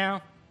eyes right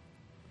now.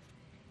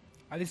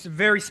 This is a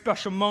very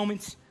special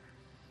moment.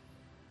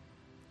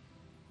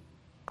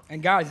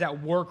 And God is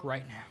at work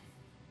right now.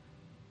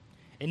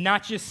 And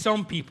not just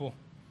some people,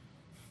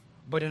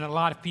 but in a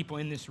lot of people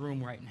in this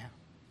room right now.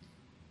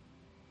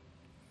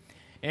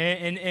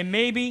 And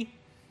maybe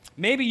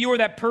you're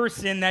that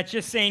person that's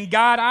just saying,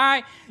 God,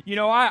 I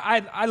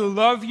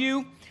love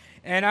you,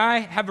 and I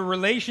have a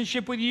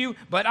relationship with you,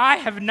 but I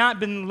have not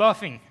been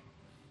loving.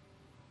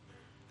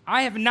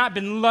 I have not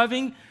been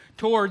loving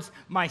towards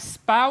my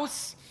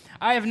spouse.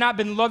 I have not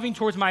been loving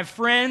towards my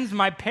friends,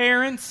 my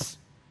parents.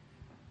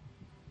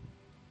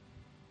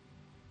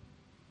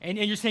 And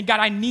you're saying,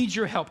 God, I need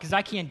your help because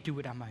I can't do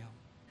it on my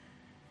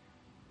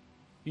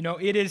own.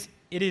 It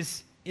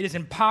is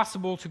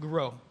impossible to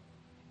grow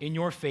in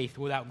your faith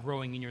without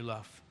growing in your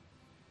love.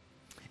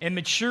 And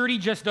maturity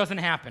just doesn't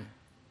happen.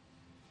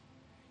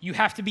 You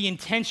have to be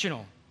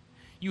intentional.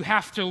 You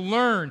have to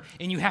learn,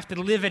 and you have to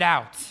live it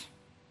out.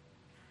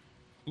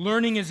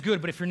 Learning is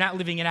good, but if you're not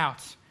living it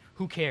out,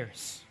 who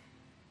cares?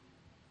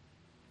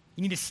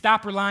 You need to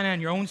stop relying on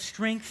your own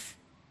strength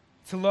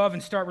to love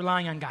and start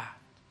relying on God.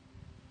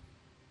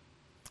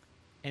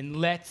 And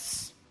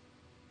let's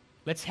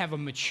have a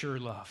mature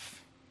love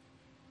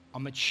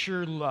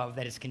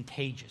that is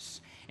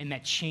contagious and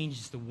that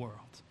changes the world.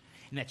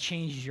 and that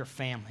changes your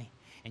family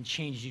and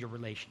changes your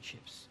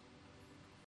relationships.